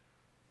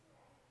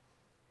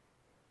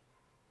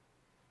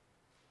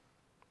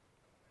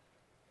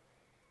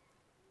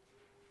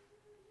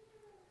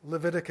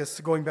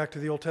 Leviticus, going back to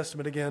the Old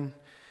Testament again,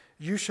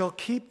 you shall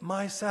keep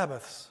my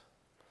Sabbaths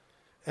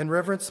and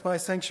reverence my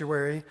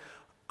sanctuary.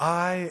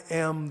 I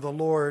am the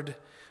Lord.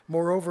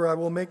 Moreover, I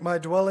will make my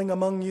dwelling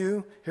among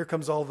you. Here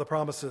comes all the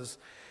promises.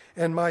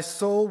 And my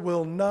soul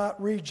will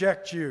not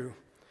reject you.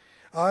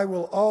 I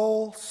will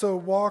also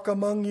walk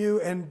among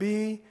you and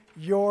be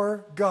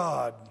your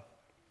God.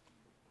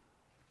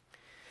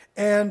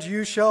 And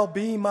you shall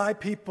be my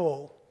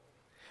people.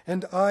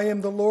 And I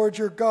am the Lord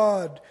your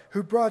God,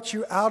 who brought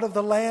you out of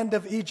the land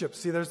of Egypt.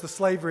 See, there's the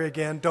slavery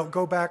again. Don't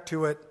go back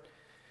to it.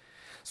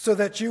 So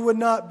that you would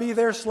not be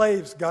their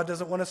slaves. God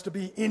doesn't want us to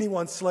be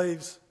anyone's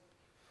slaves.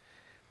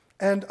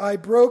 And I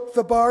broke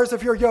the bars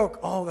of your yoke.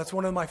 Oh, that's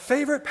one of my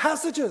favorite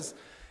passages.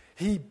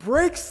 He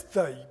breaks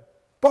the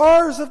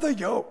bars of the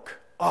yoke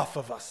off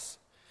of us.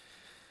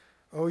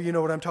 Oh, you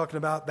know what I'm talking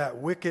about? That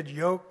wicked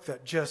yoke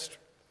that just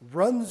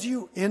runs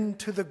you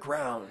into the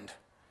ground.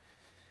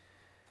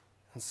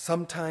 And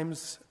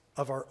sometimes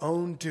of our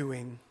own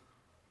doing.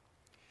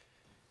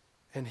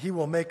 And he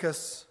will make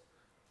us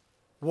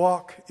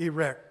walk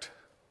erect.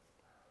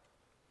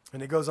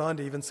 And he goes on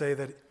to even say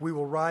that we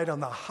will ride on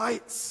the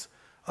heights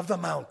of the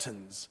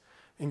mountains.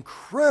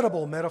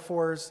 Incredible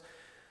metaphors,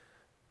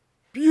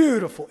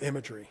 beautiful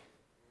imagery,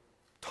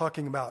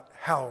 talking about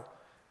how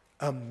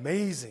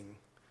amazing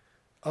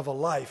of a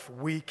life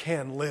we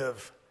can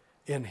live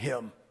in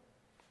him.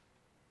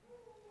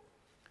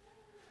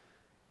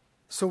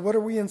 So what are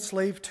we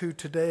enslaved to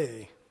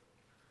today?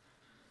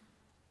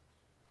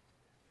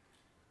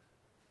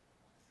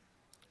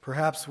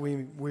 Perhaps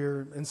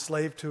we're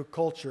enslaved to a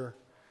culture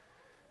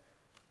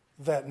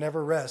that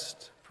never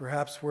rests.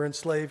 Perhaps we're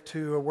enslaved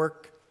to a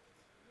work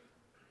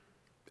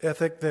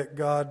ethic that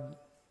God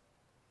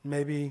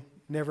maybe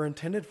never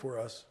intended for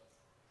us.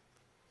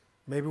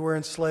 Maybe we're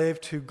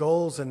enslaved to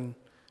goals and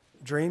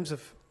dreams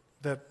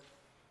that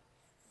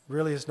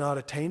really is not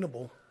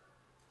attainable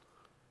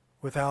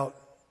without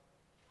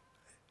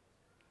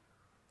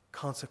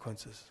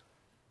consequences.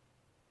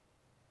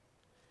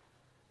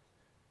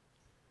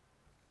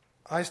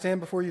 I stand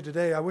before you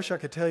today. I wish I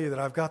could tell you that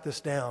I've got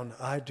this down.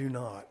 I do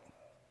not.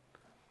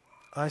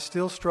 I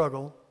still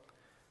struggle.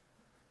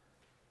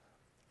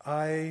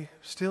 I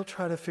still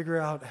try to figure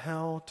out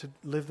how to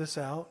live this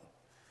out.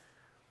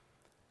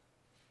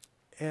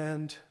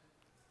 And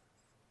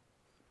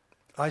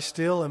I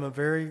still am a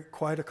very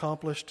quite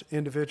accomplished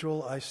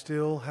individual. I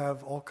still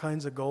have all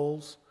kinds of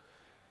goals.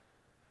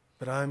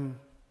 But I'm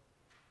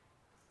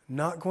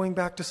not going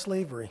back to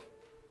slavery.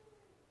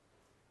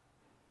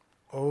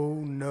 Oh,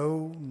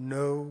 no,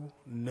 no,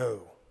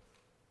 no.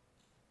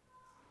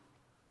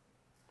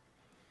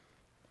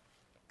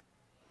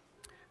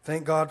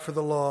 Thank God for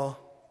the law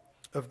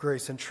of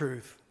grace and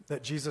truth,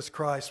 that Jesus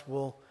Christ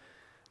will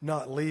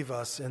not leave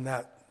us in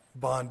that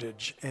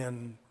bondage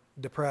and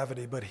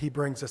depravity, but he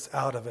brings us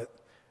out of it,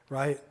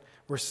 right?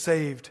 We're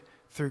saved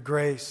through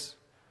grace,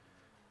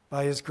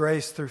 by his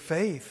grace through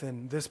faith,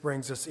 and this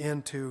brings us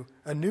into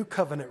a new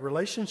covenant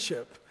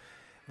relationship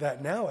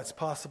that now it's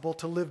possible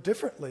to live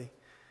differently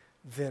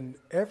than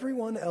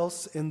everyone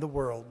else in the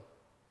world.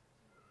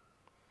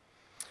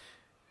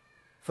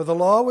 For the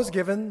law was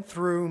given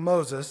through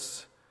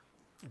Moses,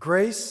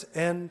 grace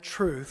and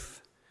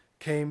truth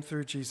came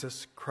through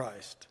Jesus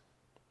Christ.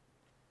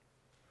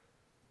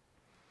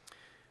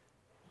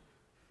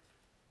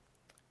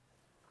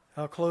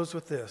 I'll close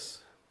with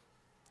this.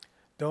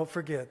 Don't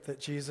forget that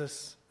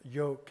Jesus'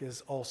 yoke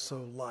is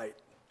also light.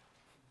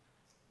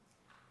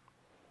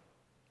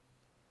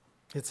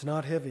 It's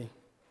not heavy.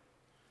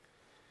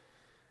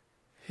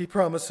 He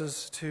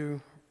promises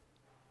to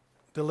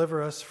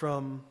deliver us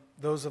from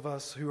those of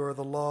us who are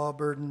the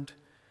law-burdened,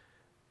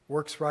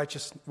 works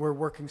righteous. We're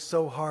working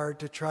so hard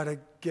to try to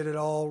get it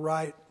all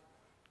right,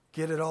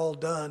 get it all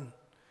done.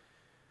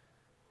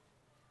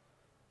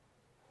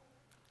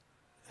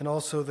 And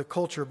also the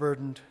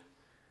culture-burdened,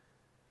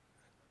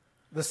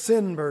 the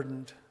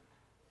sin-burdened,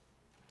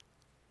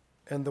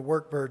 and the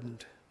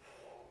work-burdened.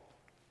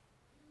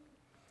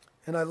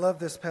 And I love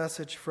this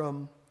passage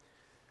from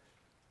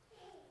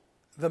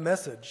the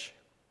Message,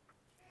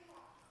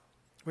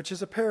 which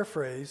is a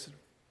paraphrase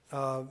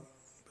of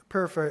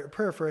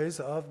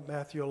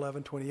Matthew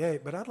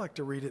 11:28, but I'd like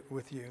to read it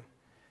with you.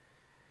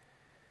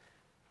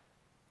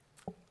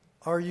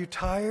 Are you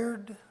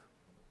tired,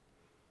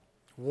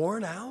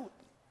 worn out,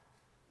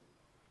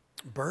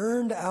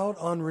 burned out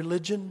on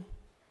religion?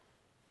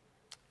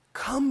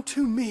 Come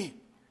to me.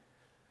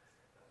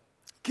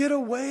 Get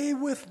away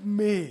with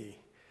me,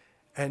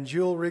 and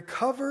you'll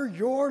recover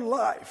your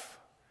life.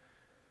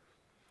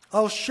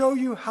 I'll show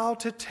you how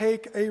to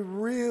take a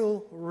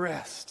real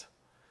rest.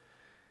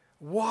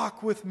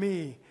 Walk with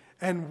me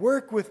and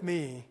work with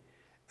me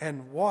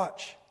and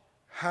watch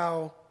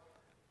how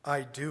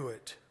I do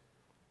it.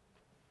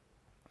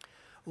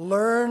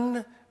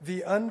 Learn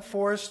the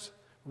unforced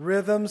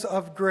rhythms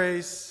of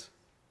grace.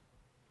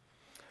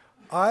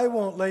 I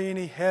won't lay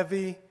any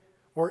heavy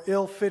or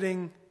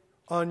ill-fitting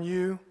on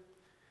you.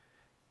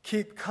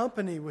 Keep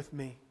company with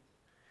me,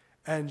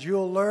 and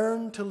you'll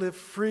learn to live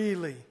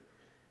freely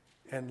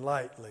and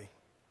lightly.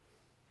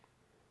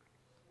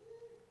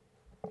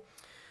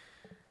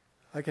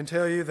 I can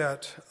tell you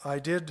that I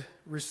did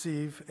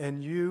receive,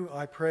 and you,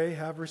 I pray,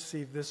 have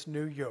received this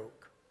new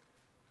yoke.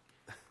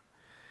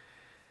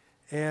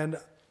 And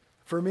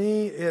for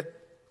me, it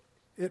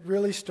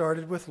really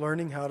started with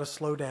learning how to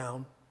slow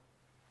down.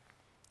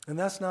 And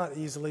that's not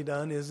easily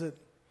done, is it?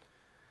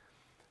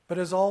 But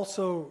it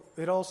also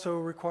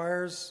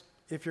requires,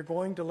 if you're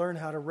going to learn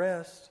how to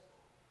rest,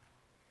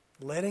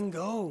 letting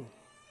go.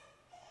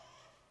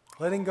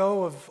 Letting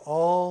go of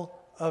all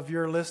of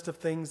your list of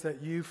things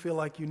that you feel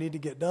like you need to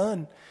get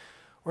done,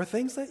 or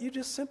things that you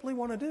just simply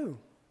want to do.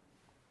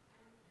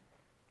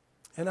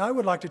 And I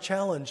would like to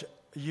challenge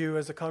you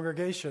as a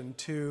congregation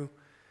to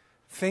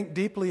think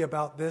deeply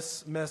about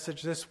this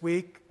message this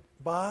week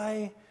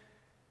by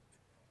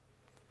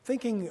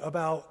thinking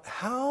about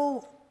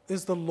how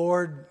is the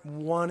Lord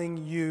wanting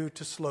you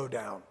to slow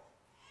down?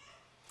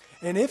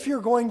 And if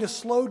you're going to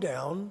slow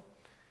down,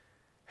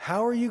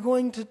 how are you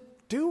going to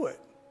do it?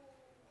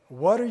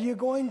 What are you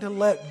going to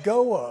let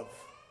go of?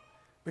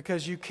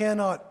 Because you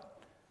cannot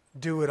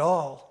do it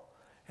all,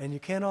 and you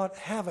cannot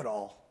have it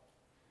all.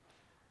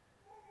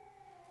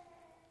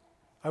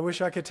 I wish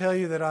I could tell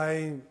you that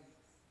I,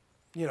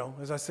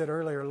 as I said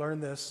earlier,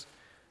 learned this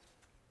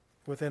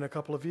within a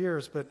couple of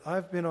years, but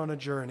I've been on a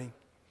journey.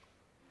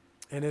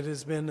 And it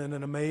has been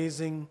an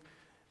amazing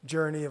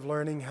journey of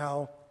learning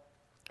how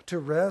to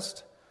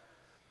rest,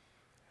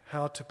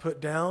 how to put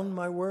down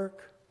my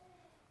work.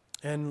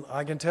 And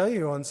I can tell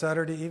you, on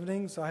Saturday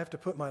evenings, I have to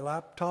put my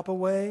laptop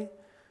away,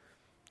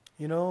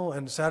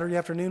 and Saturday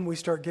afternoon we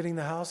start getting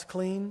the house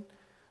clean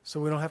so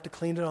we don't have to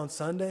clean it on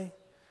Sunday.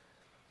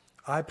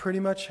 I pretty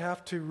much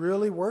have to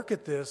really work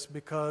at this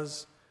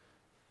because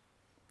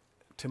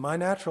left to my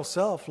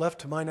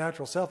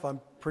natural self, I'm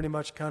pretty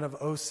much kind of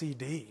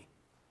OCD.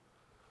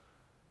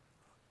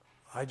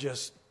 I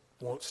just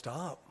won't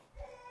stop.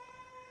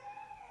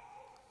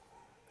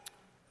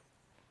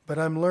 But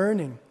I'm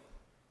learning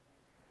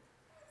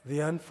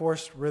the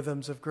unforced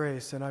rhythms of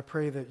grace, and I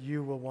pray that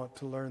you will want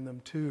to learn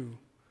them too.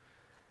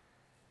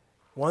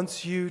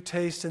 Once you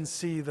taste and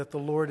see that the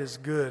Lord is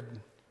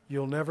good,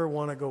 you'll never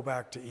want to go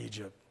back to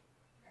Egypt.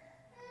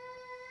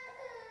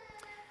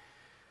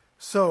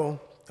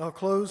 So, I'll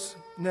close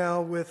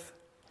now with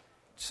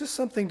just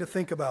something to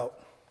think about.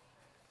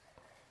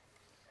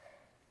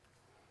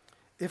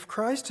 If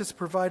Christ has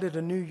provided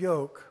a new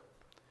yoke,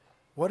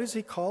 what is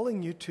he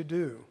calling you to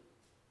do?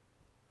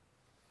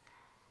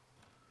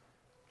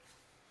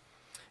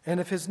 And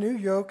if his new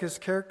yoke is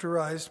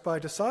characterized by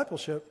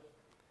discipleship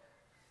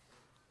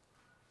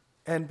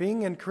and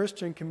being in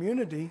Christian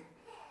community,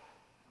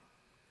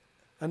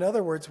 in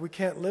other words, we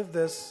can't live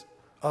this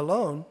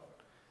alone.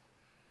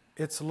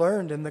 It's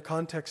learned in the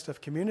context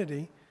of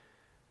community.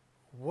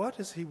 What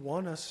does he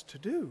want us to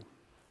do?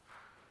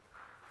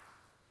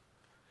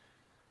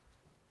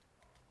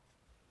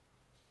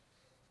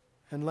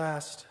 And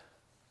last,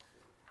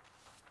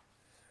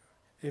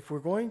 if we're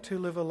going to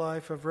live a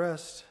life of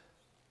rest,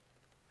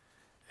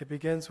 it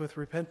begins with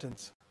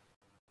repentance.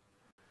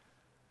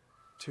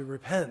 To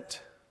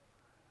repent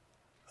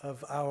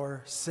of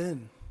our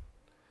sin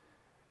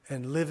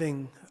and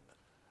living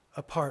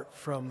apart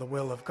from the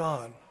will of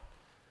God.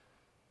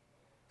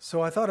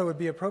 So I thought it would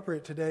be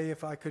appropriate today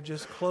if I could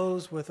just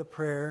close with a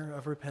prayer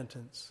of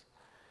repentance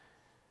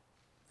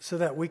so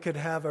that we could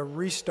have a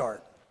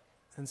restart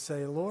and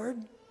say, Lord,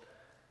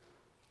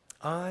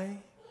 I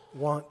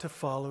want to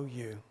follow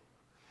you,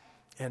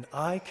 and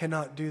I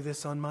cannot do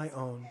this on my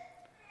own.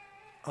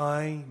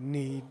 I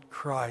need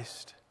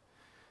Christ.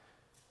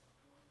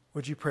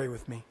 Would you pray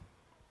with me?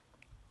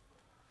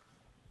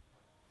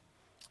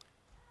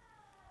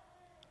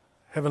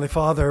 Heavenly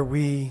Father,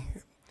 we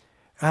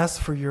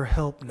ask for your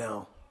help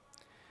now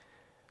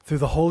through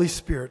the Holy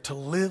Spirit to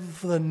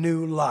live the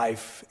new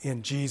life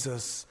in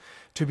Jesus,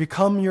 to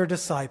become your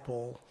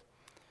disciple.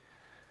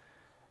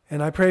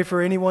 And I pray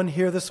for anyone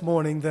here this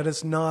morning that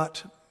has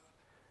not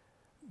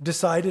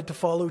decided to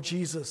follow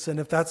Jesus. And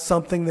if that's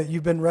something that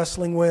you've been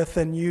wrestling with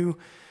and you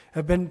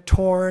have been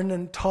torn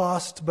and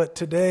tossed, but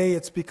today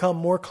it's become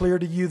more clear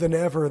to you than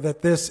ever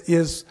that this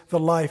is the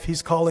life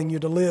he's calling you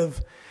to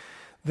live,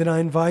 then I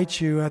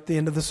invite you at the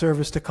end of the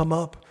service to come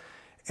up,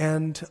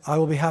 and I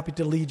will be happy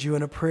to lead you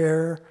in a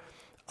prayer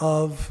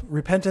of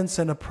repentance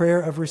and a prayer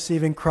of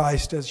receiving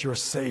Christ as your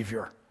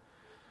Savior.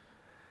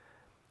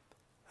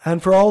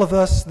 And for all of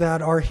us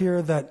that are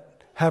here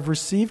that have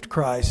received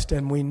Christ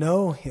and we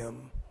know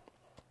him,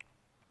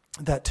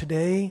 that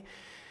today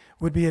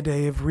would be a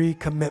day of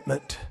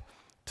recommitment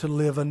to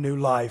live a new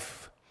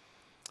life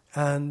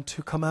and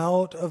to come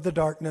out of the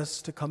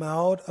darkness, to come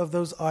out of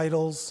those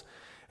idols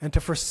and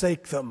to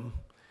forsake them,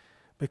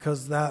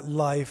 because that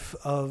life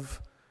of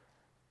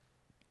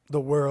the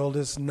world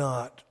is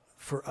not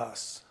for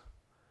us.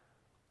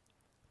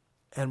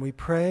 And we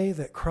pray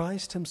that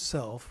Christ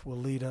himself will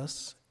lead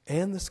us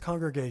and this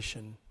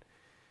congregation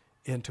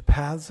into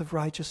paths of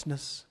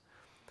righteousness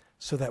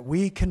so that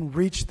we can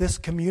reach this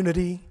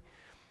community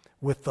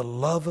with the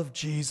love of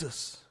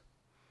Jesus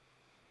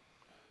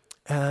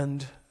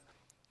and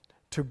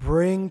to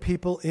bring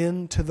people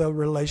into the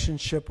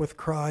relationship with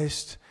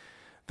Christ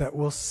that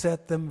will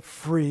set them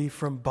free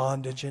from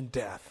bondage and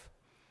death.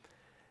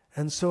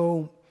 And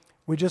so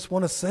we just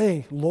want to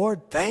say,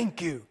 Lord,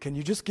 thank you. Can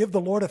you just give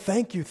the Lord a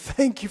thank you?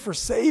 Thank you for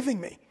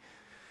saving me.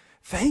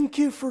 Thank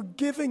you for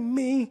giving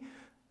me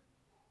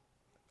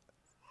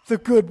the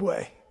good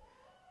way,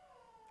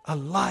 a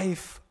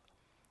life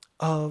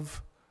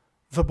of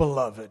the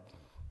beloved.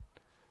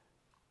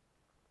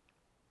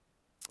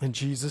 In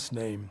Jesus'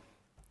 name,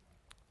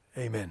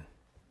 amen.